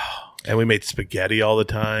 Oh, and we made spaghetti all the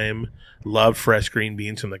time. Loved fresh green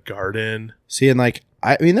beans from the garden. See, and like,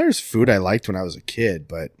 I mean, there's food I liked when I was a kid,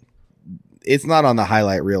 but it's not on the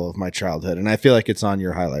highlight reel of my childhood. And I feel like it's on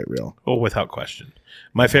your highlight reel. Oh, without question.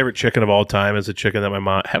 My favorite chicken of all time is a chicken that my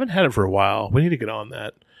mom, haven't had it for a while. We need to get on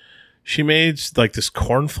that. She made like this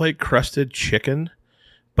cornflake crusted chicken,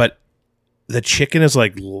 but the chicken is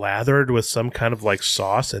like lathered with some kind of like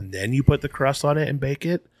sauce, and then you put the crust on it and bake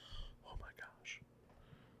it. Oh my gosh.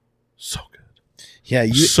 So good. Yeah,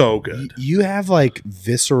 so good. You have like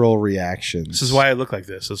visceral reactions. This is why I look like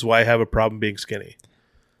this. This is why I have a problem being skinny.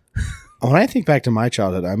 When I think back to my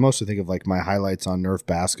childhood, I mostly think of like my highlights on Nerf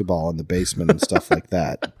basketball in the basement and stuff like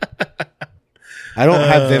that. I don't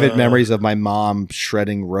have vivid memories of my mom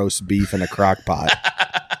shredding roast beef in a crock pot.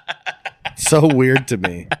 So weird to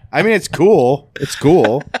me. I mean, it's cool. It's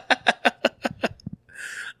cool.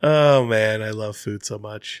 Oh man, I love food so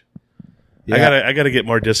much. Yeah. I gotta get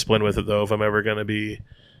more disciplined with it though if I'm ever gonna be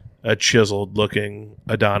a chiseled looking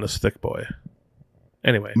Adonis thick boy.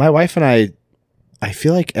 Anyway, my wife and I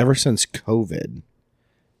feel like ever since COVID,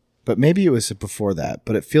 but maybe it was before that,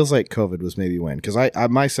 but it feels like COVID was maybe when, because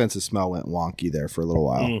my sense of smell went wonky there for a little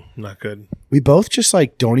while. Not good. We both just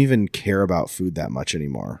like don't even care about food that much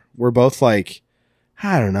anymore. We're both like,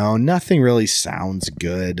 I don't know, nothing really sounds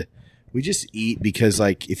good. We just eat because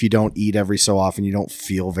like if you don't eat every so often, you don't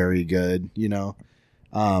feel very good, you know?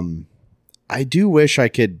 I do wish I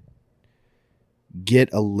could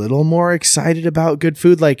get a little more excited about good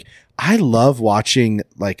food. Like I love watching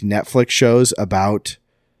like Netflix shows about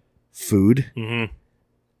food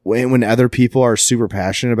when other people are super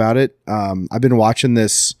passionate about it. I've been watching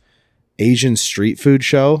this Asian street food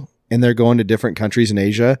show and they're going to different countries in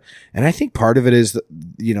Asia. And I think part of it is,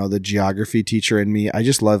 the geography teacher in me. I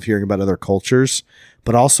just love hearing about other cultures,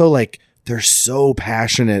 but also like they're so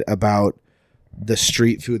passionate about the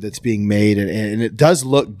street food that's being made and it does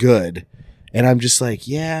look good. And I'm just like,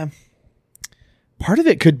 yeah, part of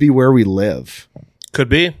it could be where we live. Could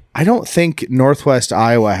be. I don't think Northwest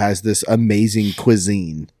Iowa has this amazing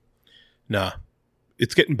cuisine. Nah.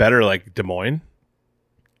 It's getting better like Des Moines.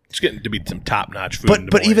 It's getting to be some top-notch food in Des Moines.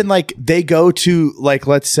 But even like they go to like,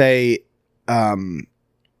 let's say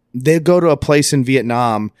they go to a place in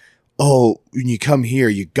Vietnam. Oh, when you come here,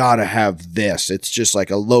 you got to have this. It's just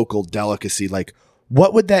like a local delicacy. Like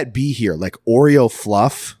what would that be here? Like Oreo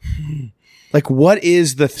fluff? Like, what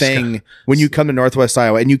is the thing when you come to Northwest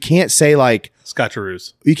Iowa? And you can't say like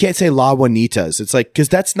Scotcheroos. You can't say La Juanitas. It's like, because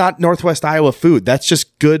that's not Northwest Iowa food. That's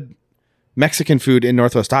just good Mexican food in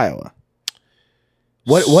Northwest Iowa.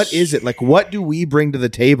 What is it? Like, what do we bring to the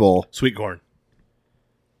table? Sweet corn.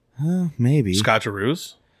 Maybe.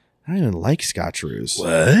 Scotcheroos? I don't even like Scotcheroos.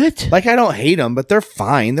 What? Like, I don't hate them, but they're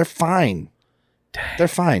fine. They're fine. Dang. They're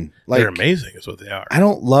fine. Like, they're amazing is what they are. I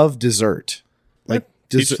don't love dessert. Like,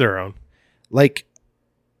 Each their own. Like,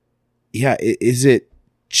 yeah, is it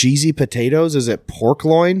cheesy potatoes? Is it pork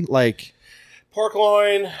loin? Like pork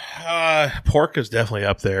loin, pork is definitely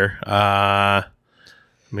up there. I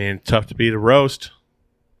mean, tough to beat a roast.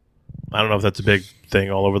 I don't know if that's a big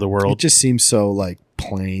thing all over the world. It just seems so like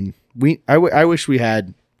plain. I wish we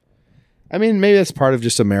had. I mean, maybe that's part of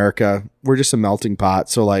just America. We're just a melting pot.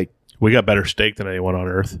 So like, we got better steak than anyone on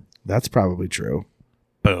earth. That's probably true.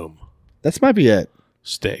 Boom. That might be it.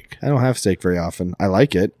 Steak. I don't have steak very often. I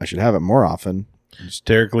like it. I should have it more often.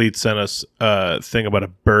 Derek Leeds sent us a thing about a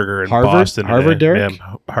burger in Boston. Harvard, Derek?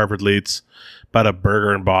 Yeah, Harvard Leeds. About a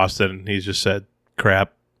burger in Boston. He just said,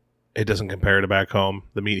 crap. It doesn't compare to back home.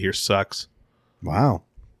 The meat here sucks. Wow.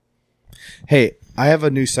 Hey, I have a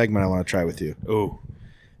new segment I want to try with you. Ooh.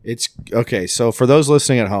 It's okay. So for those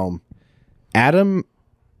listening at home, Adam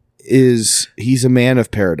he's a man of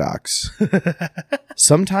paradox.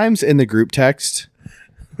 Sometimes in the group text,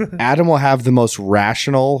 Adam will have the most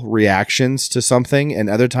rational reactions to something, and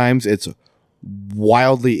other times it's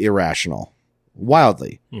wildly irrational.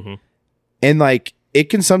 Wildly. Mm-hmm. And like it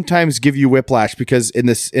can sometimes give you whiplash because in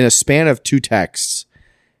a span of 2 texts,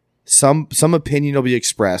 some opinion will be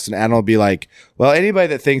expressed, and Adam will be like, well, anybody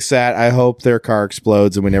that thinks that, I hope their car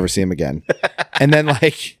explodes and we never see him again. And then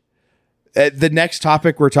like the next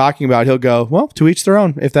topic we're talking about, he'll go, well, to each their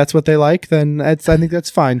own. If that's what they like, then I think that's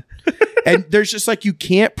fine. And there's just like, you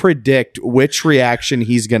can't predict which reaction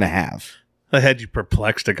he's going to have. I had you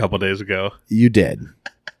perplexed a couple days ago. You did.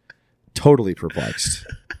 Totally perplexed.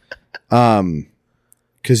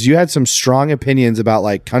 Because you had some strong opinions about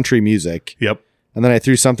like country music. Yep. And then I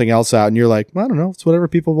threw something else out and you're like, I don't know. It's whatever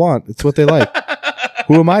people want. It's what they like.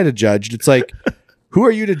 Who am I to judge? It's like, who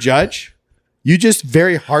are you to judge? You just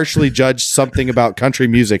very harshly judged something about country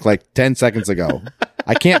music like 10 seconds ago.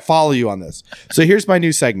 I can't follow you on this. So here's my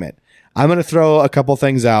new segment. I'm going to throw a couple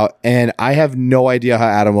things out and I have no idea how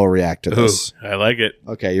Adam will react to this. Ooh, I like it.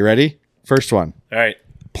 Okay, you ready? First one. All right.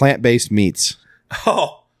 Plant-based meats.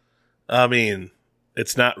 Oh, I mean,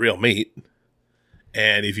 it's not real meat.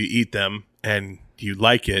 And if you eat them and you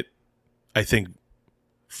like it, I think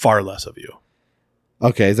far less of you.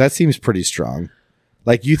 Okay, that seems pretty strong.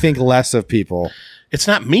 Like you think less of people. It's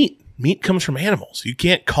not meat. Meat comes from animals. You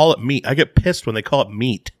can't call it meat. I get pissed when they call it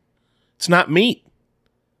meat. It's not meat.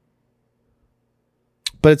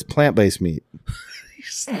 But it's plant-based meat.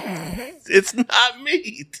 It's not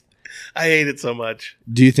meat. I hate it so much.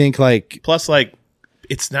 Do you think like... Plus, like,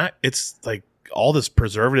 it's like all this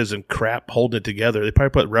preservatives and crap holding it together. They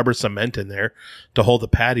probably put rubber cement in there to hold the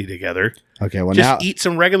patty together. Okay, well just now... eat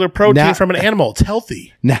some regular protein from an animal. It's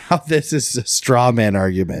healthy. Now this is a straw man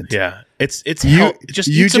argument. Yeah. Just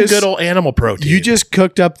eat some good old animal protein. You just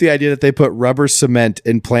cooked up the idea that they put rubber cement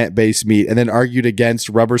in plant-based meat and then argued against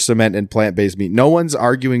rubber cement in plant-based meat. No one's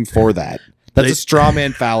arguing for that. That's a straw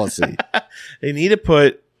man fallacy.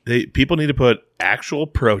 People need to put actual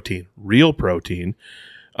protein, real protein,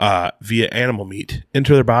 via animal meat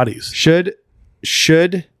into their bodies.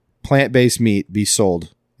 Should plant-based meat be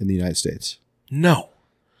sold in the United States? No.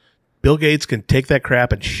 Bill Gates can take that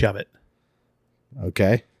crap and shove it.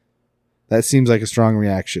 Okay. That seems like a strong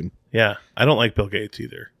reaction. Yeah. I don't like Bill Gates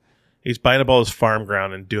either. He's buying up all his farm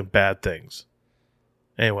ground and doing bad things.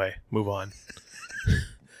 Anyway, move on.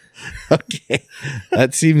 Okay.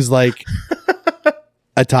 That seems like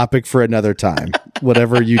a topic for another time.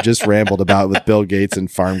 Whatever you just rambled about with Bill Gates and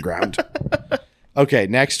farm ground. Okay,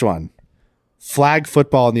 next one. Flag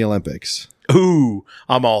football in the Olympics. Ooh,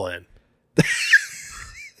 I'm all in.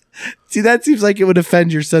 See, that seems like it would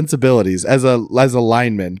offend your sensibilities as a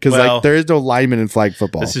lineman because like there is no lineman in flag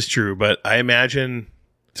football. This is true, but I imagine.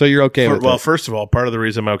 So you're okay with it? Well, first of all, part of the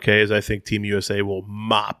reason I'm okay is I think Team USA will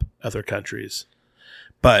mop other countries.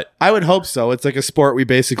 But I would hope so. It's like a sport we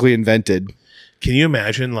basically invented. Can you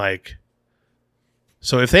imagine, like,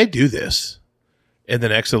 so if they do this in the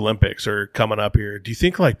next Olympics or coming up here, do you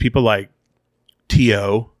think like people like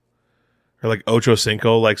T.O. or like Ocho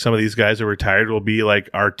Cinco, like some of these guys that are retired will be like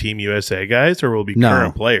our Team USA guys or will be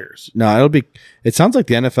current players? No, it sounds like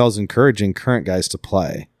the NFL is encouraging current guys to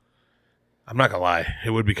play. I'm not gonna lie.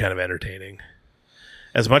 It would be kind of entertaining.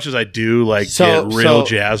 As much as I do get real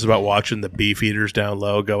jazzed about watching the beef eaters down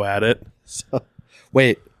low go at it.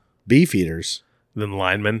 Wait, beef eaters? Then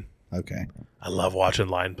linemen. Okay. I love watching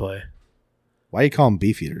line play. Why do you call them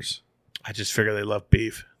beef eaters? I just figure they love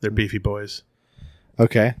beef. They're beefy boys.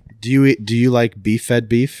 Okay. Do you like beef fed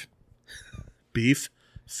beef? Beef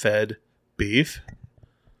fed beef?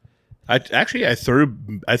 I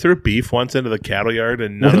threw beef once into the cattle yard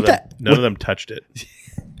and none of them touched it.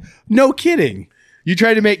 No kidding. You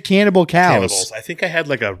tried to make cannibal cows. Cannibals. I think I had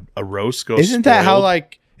like a roast go. Isn't that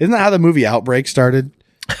how the movie Outbreak started?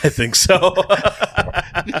 I think so.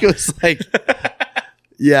 It was like,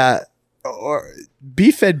 yeah, or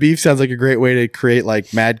beef fed beef sounds like a great way to create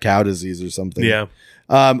like mad cow disease or something. Yeah.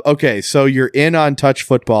 Okay, so you're in on touch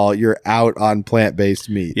football. You're out on plant-based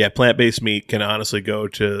meat. Yeah, plant-based meat can honestly go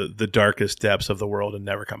to the darkest depths of the world and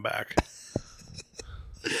never come back.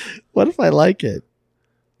 What if I like it?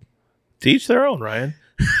 To each their own, Ryan.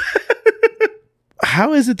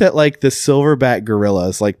 How is it that like the silverback gorilla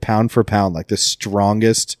is like pound for pound, like the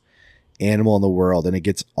strongest animal in the world, and it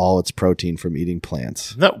gets all its protein from eating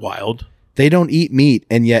plants? Isn't that wild? They don't eat meat,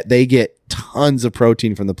 and yet they get tons of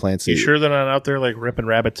protein from the plants. You sure they're not out there like ripping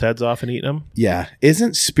rabbits' heads off and eating them? Yeah.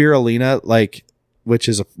 Isn't spirulina like, which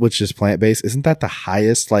is plant-based, isn't that the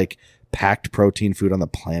highest like packed protein food on the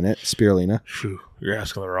planet? Spirulina. Phew, you're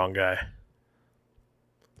asking the wrong guy.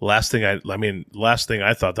 Last thing I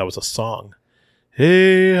thought that was a song.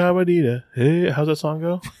 Hey, Habadita. Hey, how's that song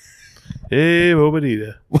go? Hey,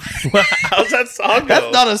 Bobadita. How's that song go?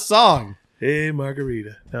 That's not a song. Hey,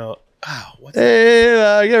 Margarita. No. What's Hey,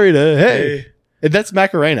 Margarita. Hey. That's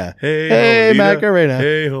Macarena. Hey, Macarena.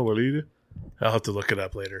 Hey, Homelita. I'll have to look it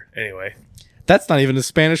up later. Anyway. That's not even a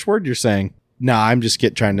Spanish word you're saying. No, I'm just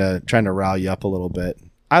trying to rile you up a little bit.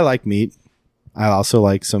 I like meat. I also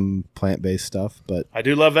like some plant-based stuff, but I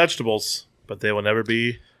do love vegetables, but they will never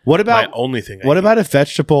be my only thing. What about if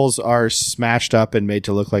vegetables are smashed up and made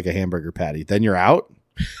to look like a hamburger patty? Then you're out?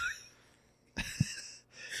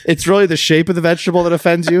 It's really the shape of the vegetable that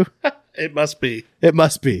offends you? It must be. It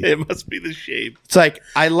must be. It must be the shape. It's like,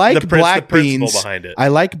 I like black the beans. Behind it. I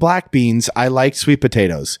like black beans. I like sweet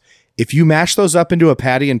potatoes. If you mash those up into a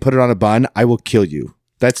patty and put it on a bun, I will kill you.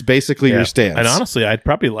 That's basically your stance. And honestly, I'd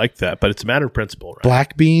probably like that, but it's a matter of principle, right?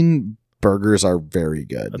 Black bean burgers are very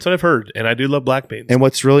good. That's what I've heard, and I do love black beans. And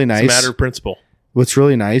what's really nice, it's a matter of principle. What's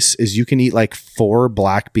really nice is you can eat like 4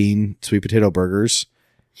 black bean sweet potato burgers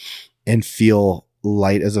and feel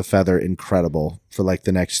light as a feather, incredible for like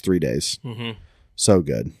the next 3 days. Mm-hmm. So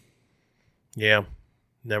good. Yeah.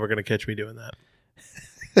 Never going to catch me doing that.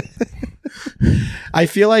 I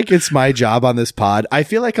feel like it's my job on this pod. I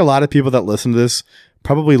feel like a lot of people that listen to this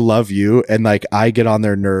probably love you, and like I get on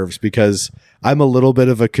their nerves because I'm a little bit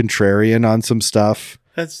of a contrarian on some stuff.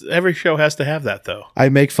 That's every show has to have that, though. I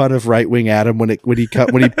make fun of Right Wing Adam when he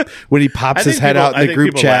pops his head out in the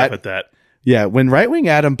group chat. Laugh at that. Yeah, when Right Wing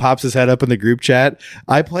Adam pops his head up in the group chat,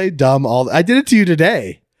 I play dumb I did it to you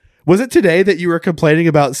today. Was it today that you were complaining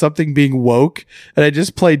about something being woke? And I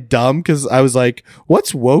just played dumb because I was like,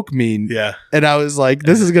 what's woke mean? Yeah. And I was like,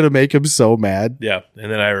 this is going to make him so mad. Yeah.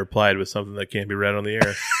 And then I replied with something that can't be read on the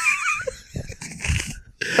air.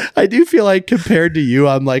 I do feel like compared to you,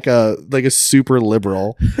 I'm like a super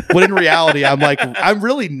liberal. When in reality, I'm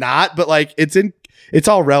really not, but like it's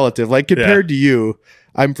all relative. Like compared to you,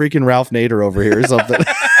 I'm freaking Ralph Nader over here or something.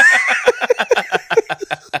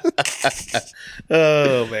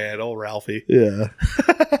 Oh man, old Ralphie. Yeah.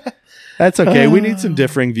 That's okay. We need some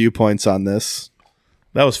differing viewpoints on this.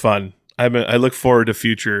 That was fun. I look forward to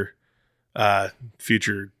future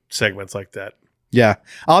segments like that. Yeah.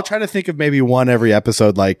 I'll try to think of maybe one every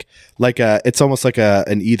episode, it's almost like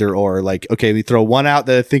an either or. Like, okay, let me throw one out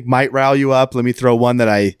that I think might rile you up. Let me throw one that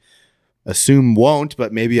I assume won't,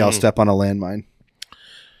 but maybe I'll step on a landmine.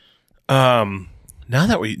 Now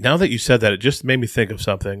that you said that, it just made me think of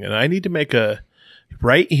something, and I need to make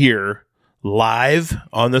right here live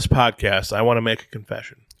on this podcast. I want to make a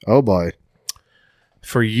confession. Oh boy.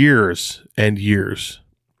 For years and years,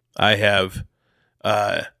 I have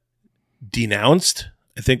denounced,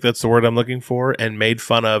 I think that's the word I'm looking for, and made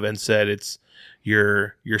fun of and said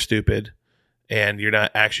you're stupid and you're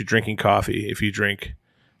not actually drinking coffee if you drink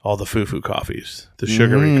all the foo-foo coffees, the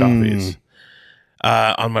sugary coffees.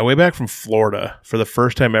 On my way back from Florida, for the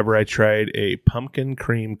first time ever, I tried a pumpkin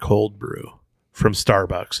cream cold brew from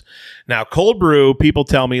Starbucks. Now, cold brew, people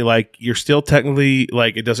tell me like you're still technically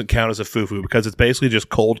like it doesn't count as a foo-foo because it's basically just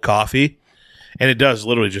cold coffee, and it does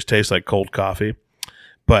literally just taste like cold coffee.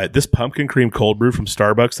 But this pumpkin cream cold brew from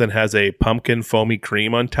Starbucks then has a pumpkin foamy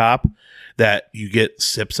cream on top that you get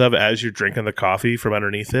sips of as you're drinking the coffee from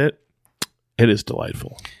underneath it. It is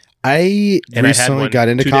delightful. I recently got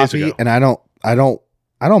into coffee, and I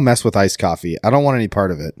don't mess with iced coffee. I don't want any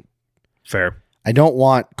part of it. Fair. I don't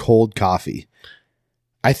want cold coffee.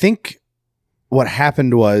 I think what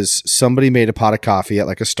happened was somebody made a pot of coffee at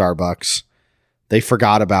like a Starbucks. They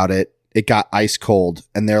forgot about it. It got ice cold,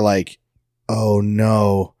 and they're like, oh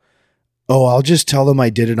no. Oh, I'll just tell them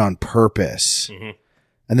I did it on purpose. Mm-hmm.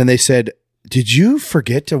 And then they said, did you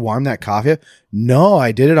forget to warm that coffee up? No,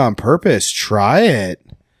 I did it on purpose. Try it.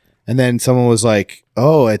 And then someone was like,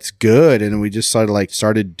 oh, it's good. And we just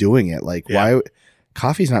started doing it. Like, why?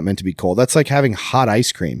 Coffee's not meant to be cold. That's like having hot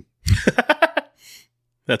ice cream.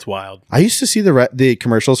 That's wild. I used to see the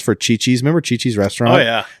commercials for Chi-Chi's. Remember Chi-Chi's restaurant? Oh,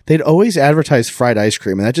 yeah. They'd always advertise fried ice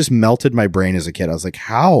cream. And that just melted my brain as a kid. I was like,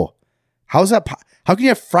 how? How is that? How can you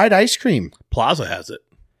have fried ice cream? Plaza has it.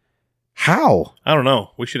 How? I don't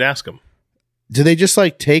know. We should ask them. Do they just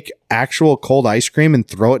like take actual cold ice cream and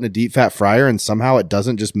throw it in a deep fat fryer and somehow it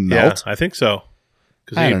doesn't just melt? Yeah, I think so.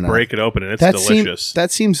 Because you break it open and it's delicious.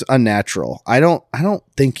 That seems unnatural. I don't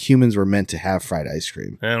think humans were meant to have fried ice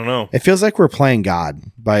cream. I don't know. It feels like we're playing God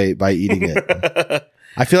by eating it.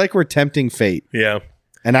 I feel like we're tempting fate. Yeah.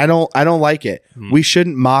 And I don't like it. We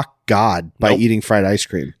shouldn't mock God by eating fried ice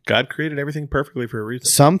cream. God created everything perfectly for a reason.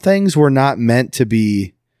 Some things were not meant to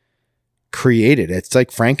be created. It's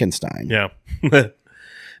like Frankenstein. Yeah.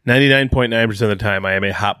 99.9% of the time I am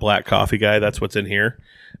a hot black coffee guy. That's what's in here.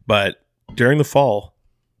 But during the fall,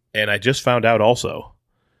 and I just found out also,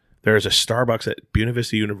 there's a Starbucks at Buena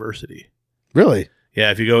Vista University. Really?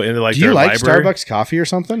 Yeah, if you go into like Do you their like library, Starbucks coffee or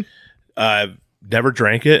something? never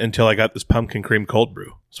drank it until I got this pumpkin cream cold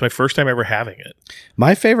brew. It's my first time ever having it.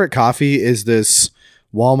 My favorite coffee is this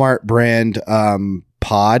Walmart brand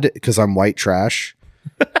pod because I'm white trash.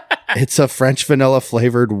 It's a French vanilla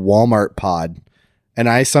flavored Walmart pod. And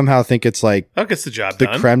I somehow think it's like That gets the job the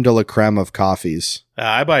done. creme de la creme of coffees.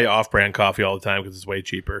 I buy off-brand coffee all the time because it's way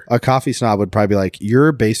cheaper. A coffee snob would probably be like,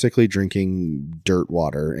 you're basically drinking dirt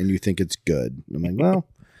water and you think it's good. I'm like, well.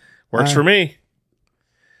 Works for me.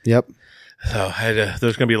 Yep. So there's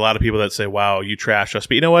going to be a lot of people that say, wow, you trashed us.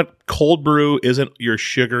 But you know what? Cold brew isn't your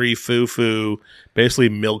sugary foo-foo, basically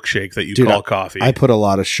milkshake that you call coffee. I put a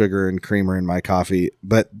lot of sugar and creamer in my coffee,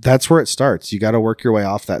 but that's where it starts. You got to work your way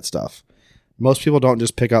off that stuff. Most people don't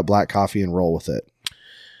just pick up black coffee and roll with it.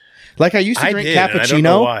 Like I used to drink cappuccino. I don't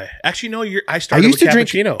know why. Actually, no. I started with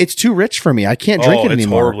cappuccino. It's too rich for me. I can't drink it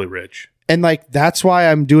anymore. It's horribly rich. And like that's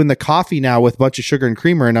why I'm doing the coffee now with a bunch of sugar and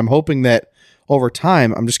creamer, and I'm hoping that over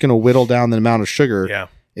time I'm just going to whittle down the amount of sugar. Yeah.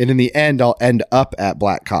 And in the end, I'll end up at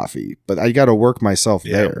black coffee. But I got to work myself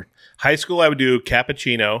there. High school, I would do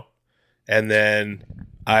cappuccino, and then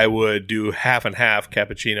I would do half and half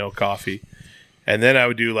cappuccino coffee. And then I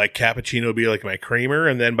would do like cappuccino would be like my creamer.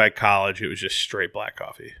 And then by college, it was just straight black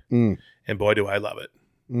coffee. Mm. And boy, do I love it.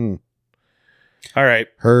 Mm. All right.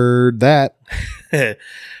 Heard that.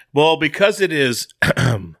 Well, because it is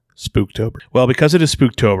Spooktober. Well, because it is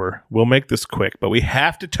Spooktober, we'll make this quick. But we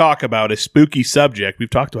have to talk about a spooky subject. We've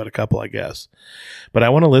talked about a couple, I guess. But I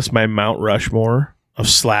want to list my Mount Rushmore of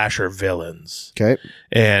slasher villains. Okay.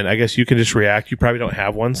 And I guess you can just react. You probably don't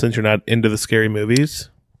have one since you're not into the scary movies.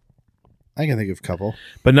 I can think of a couple.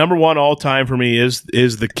 But number one all time for me is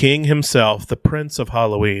the king himself, the Prince of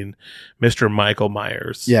Halloween, Mr. Michael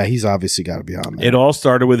Myers. Yeah, he's obviously got to be on there. It all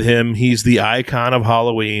started with him. He's the icon of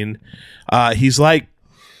Halloween. He's like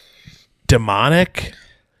demonic.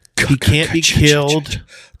 He can't be killed.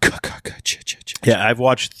 Yeah, I've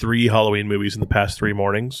watched 3 Halloween movies in the past 3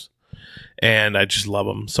 mornings. And I just love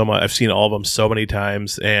them so much. I've seen all of them so many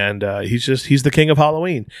times. And he's the king of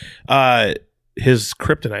Halloween. His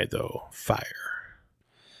kryptonite, though, fire.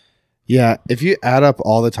 Yeah, if you add up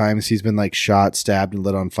all the times he's been like shot, stabbed, and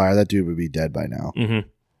lit on fire, that dude would be dead by now. Mm-hmm.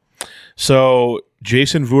 So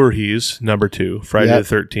Jason Voorhees, number 2, Friday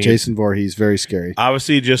the 13th. Jason Voorhees, very scary.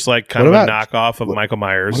 Obviously, just like kind of a knockoff of Michael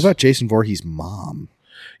Myers. What about Jason Voorhees' mom?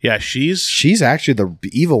 Yeah, she's actually the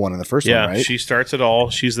evil one in the first one, right? Yeah, she starts it all.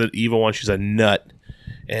 She's the evil one. She's a nut.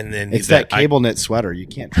 And then it's that cable knit sweater. You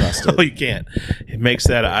can't trust it. Oh, you can't. It makes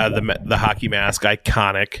that the hockey mask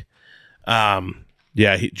iconic.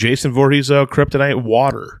 Jason Voorhees, though, kryptonite,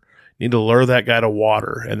 water. You need to lure that guy to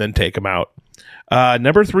water and then take him out.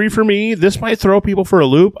 Number 3 for me, this might throw people for a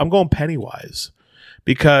loop. I'm going Pennywise.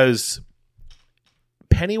 Because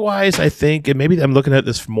Pennywise, I think, and maybe I'm looking at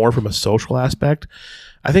this more from a social aspect,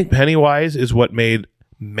 I think Pennywise is what made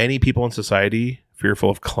many people in society fearful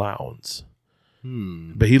of clowns.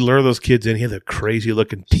 But he'd lure those kids in. He had the crazy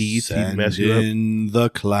looking teeth. He'd mess you up. In the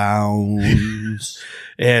clowns.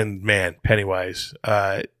 And man, Pennywise,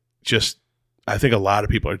 I think a lot of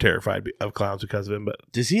people are terrified of clowns because of him. But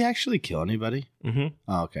does he actually kill anybody? Mm-hmm.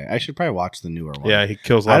 Oh, okay. I should probably watch the newer one. Yeah, he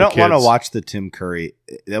kills a lot of kids. I don't want to watch the Tim Curry.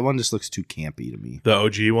 That one just looks too campy to me. The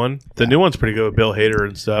OG one? The new one's pretty good with Bill Hader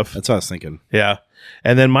and stuff. That's what I was thinking. Yeah.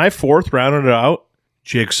 And then my 4th, rounded it out,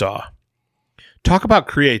 Jigsaw. Talk about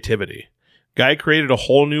creativity. Guy created a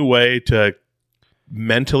whole new way to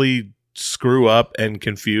mentally screw up and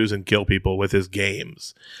confuse and kill people with his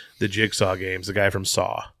games. The Jigsaw games, the guy from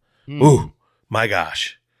Saw. Ooh, my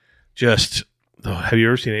gosh. Have you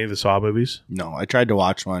ever seen any of the Saw movies? No, I tried to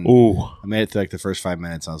watch one. Ooh. I made it to like the first 5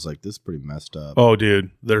 minutes. I was like, this is pretty messed up. Oh,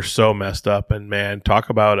 dude, they're so messed up. And man, talk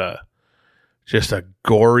about just a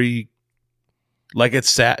gory, like it's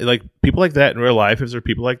sad. Like people like that in real life, if there are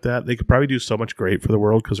people like that, they could probably do so much great for the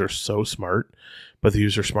world because they're so smart, but they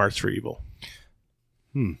use their smarts for evil.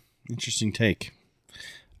 Interesting take.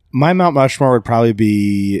 My Mount Rushmore would probably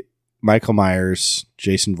be Michael Myers,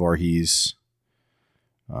 Jason Voorhees.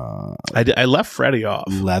 I left Freddy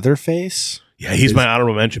off. Leatherface? Yeah, he's my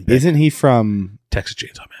honorable mention. Isn't he from Texas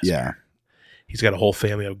Chainsaw Massacre? Yeah. He's got a whole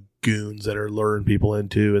family of goons that are luring people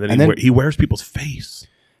into, and then he wears people's face.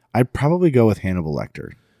 I'd probably go with Hannibal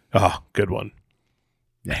Lecter. Oh, good one.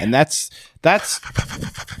 Yeah, and that's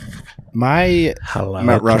my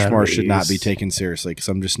Mount Rushmore should not be taken seriously because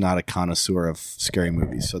I'm just not a connoisseur of scary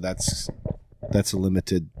movies. So that's a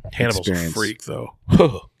limited Hannibal's experience. A freak, though.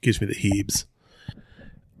 Gives me the heebs.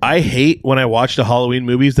 I hate when I watch the Halloween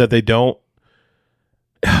movies that they don't.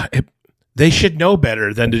 they should know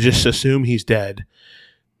better than to just assume he's dead.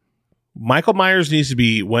 Michael Myers needs to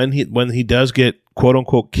be, when he does get quote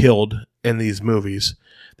unquote killed in these movies,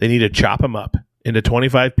 they need to chop him up into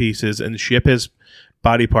 25 pieces and ship his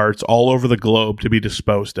body parts all over the globe to be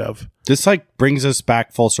disposed of. This like brings us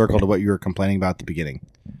back full circle to what you were complaining about at the beginning.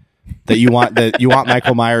 That you want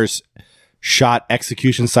Michael Myers shot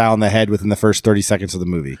execution style in the head within the first 30 seconds of the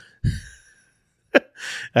movie.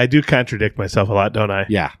 I do contradict myself a lot, don't I?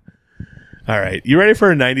 Yeah. All right. You ready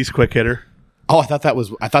for a 90s quick hitter? Oh, I thought that was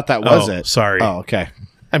it. Sorry. Oh, okay.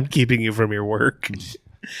 I'm keeping you from your work.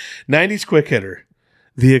 90s quick hitter.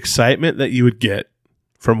 The excitement that you would get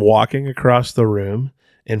from walking across the room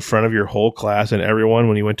in front of your whole class and everyone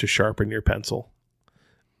when you went to sharpen your pencil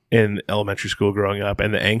in elementary school growing up.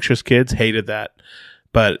 And the anxious kids hated that.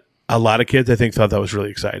 But a lot of kids, I think, thought that was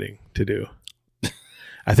really exciting to do.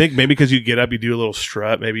 I think maybe because you get up, you do a little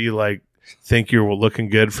strut. Maybe you like think you're looking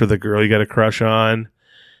good for the girl you got a crush on.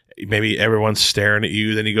 Maybe everyone's staring at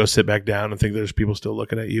you. Then you go sit back down and think there's people still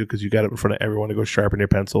looking at you because you got up in front of everyone to go sharpen your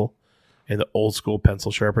pencil in the old school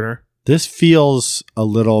pencil sharpener. This feels a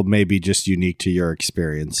little maybe just unique to your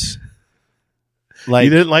experience. Like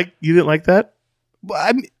you didn't like that?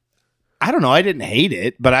 Well, I don't know. I didn't hate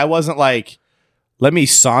it, but I wasn't like, let me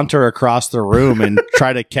saunter across the room and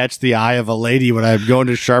try to catch the eye of a lady when I'm going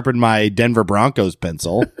to sharpen my Denver Broncos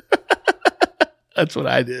pencil. That's what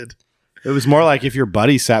I did. It was more like if your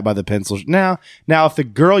buddy sat by the pencil. Now, if the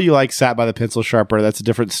girl you like sat by the pencil sharpener, that's a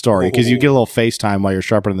different story because you get a little FaceTime while you're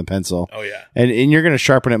sharpening the pencil. Oh, yeah. And you're going to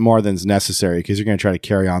sharpen it more than's necessary because you're going to try to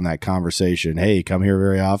carry on that conversation. Hey, come here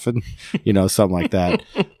very often, something like that.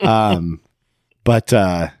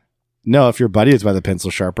 No, if your buddy is by the pencil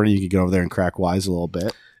sharpener, you could get over there and crack wise a little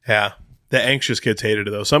bit. Yeah. The anxious kids hated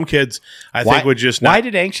it, though. Some kids, I think, would just Why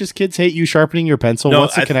did anxious kids hate you sharpening your pencil?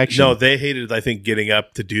 What's the connection? No, they hated, I think, getting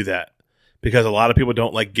up to do that. Because a lot of people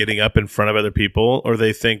don't like getting up in front of other people, or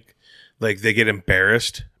they think like they get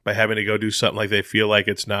embarrassed by having to go do something like they feel like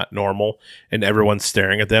it's not normal and everyone's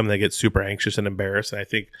staring at them. And they get super anxious and embarrassed. And I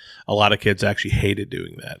think a lot of kids actually hated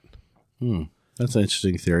doing that. That's an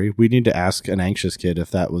interesting theory. We need to ask an anxious kid if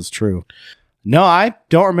that was true. No, I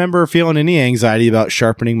don't remember feeling any anxiety about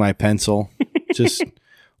sharpening my pencil. Just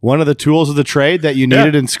one of the tools of the trade that you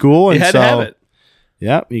needed in school. And you had to have it.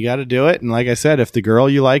 Yep, you got to do it. And like I said, if the girl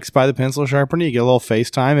you like's by the pencil sharpener, you get a little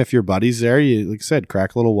FaceTime. If your buddy's there, you, like I said,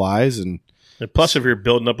 crack a little wise. And plus, if you're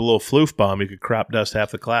building up a little floof bomb, you could crop dust half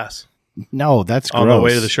the class. No, that's gross. On the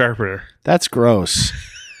way to the sharpener. That's gross.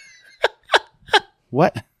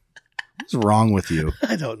 What's wrong with you?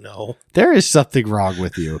 I don't know. There is something wrong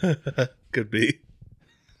with you. Could be.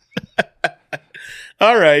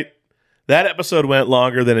 All right. That episode went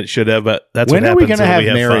longer than it should have, but that's when what are we happens going to have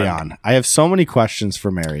when we Mary have fun. on? I have so many questions for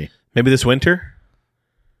Mary. Maybe this winter?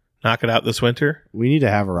 Knock it out this winter? We need to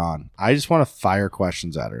have her on. I just want to fire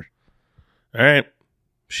questions at her. All right.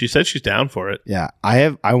 She said she's down for it. Yeah.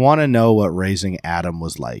 I want to know what raising Adam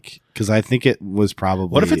was like because I think it was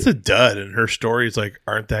probably... What if it's a dud and her stories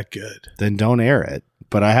aren't that good? Then don't air it.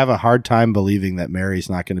 But I have a hard time believing that Mary's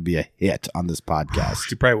not going to be a hit on this podcast.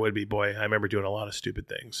 She probably would be, boy. I remember doing a lot of stupid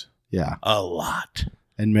things. Yeah. A lot.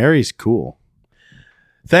 And Mary's cool.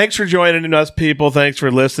 Thanks for joining us, people. Thanks for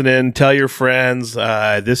listening. Tell your friends.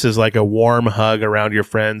 This is like a warm hug around your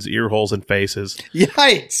friends' ear holes and faces.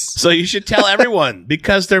 Yikes. So you should tell everyone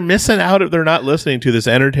because they're missing out if they're not listening to this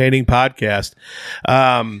entertaining podcast.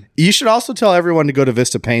 You should also tell everyone to go to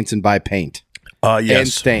Vista Paints and buy paint. Yes. And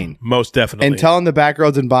stain. Most definitely. And tell them the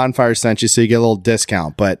Backroads and Bonfires sent you so you get a little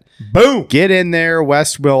discount. But boom, get in there,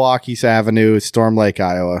 West Milwaukee Avenue, Storm Lake,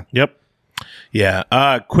 Iowa. Yep.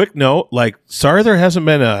 Yeah. Quick note, sorry there hasn't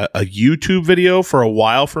been a YouTube video for a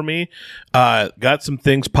while for me. Got some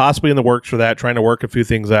things possibly in the works for that, trying to work a few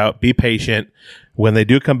things out. Be patient. When they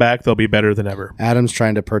do come back, they'll be better than ever. Adam's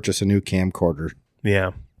trying to purchase a new camcorder.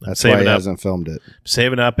 Yeah. That's why he hasn't filmed it.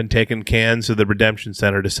 Saving up and taking cans to the Redemption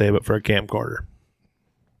Center to save it for a camcorder.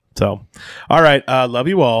 So, all right. Love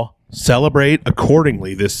you all. Celebrate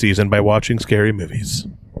accordingly this season by watching scary movies.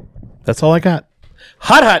 That's all I got.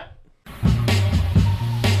 Hot, hot.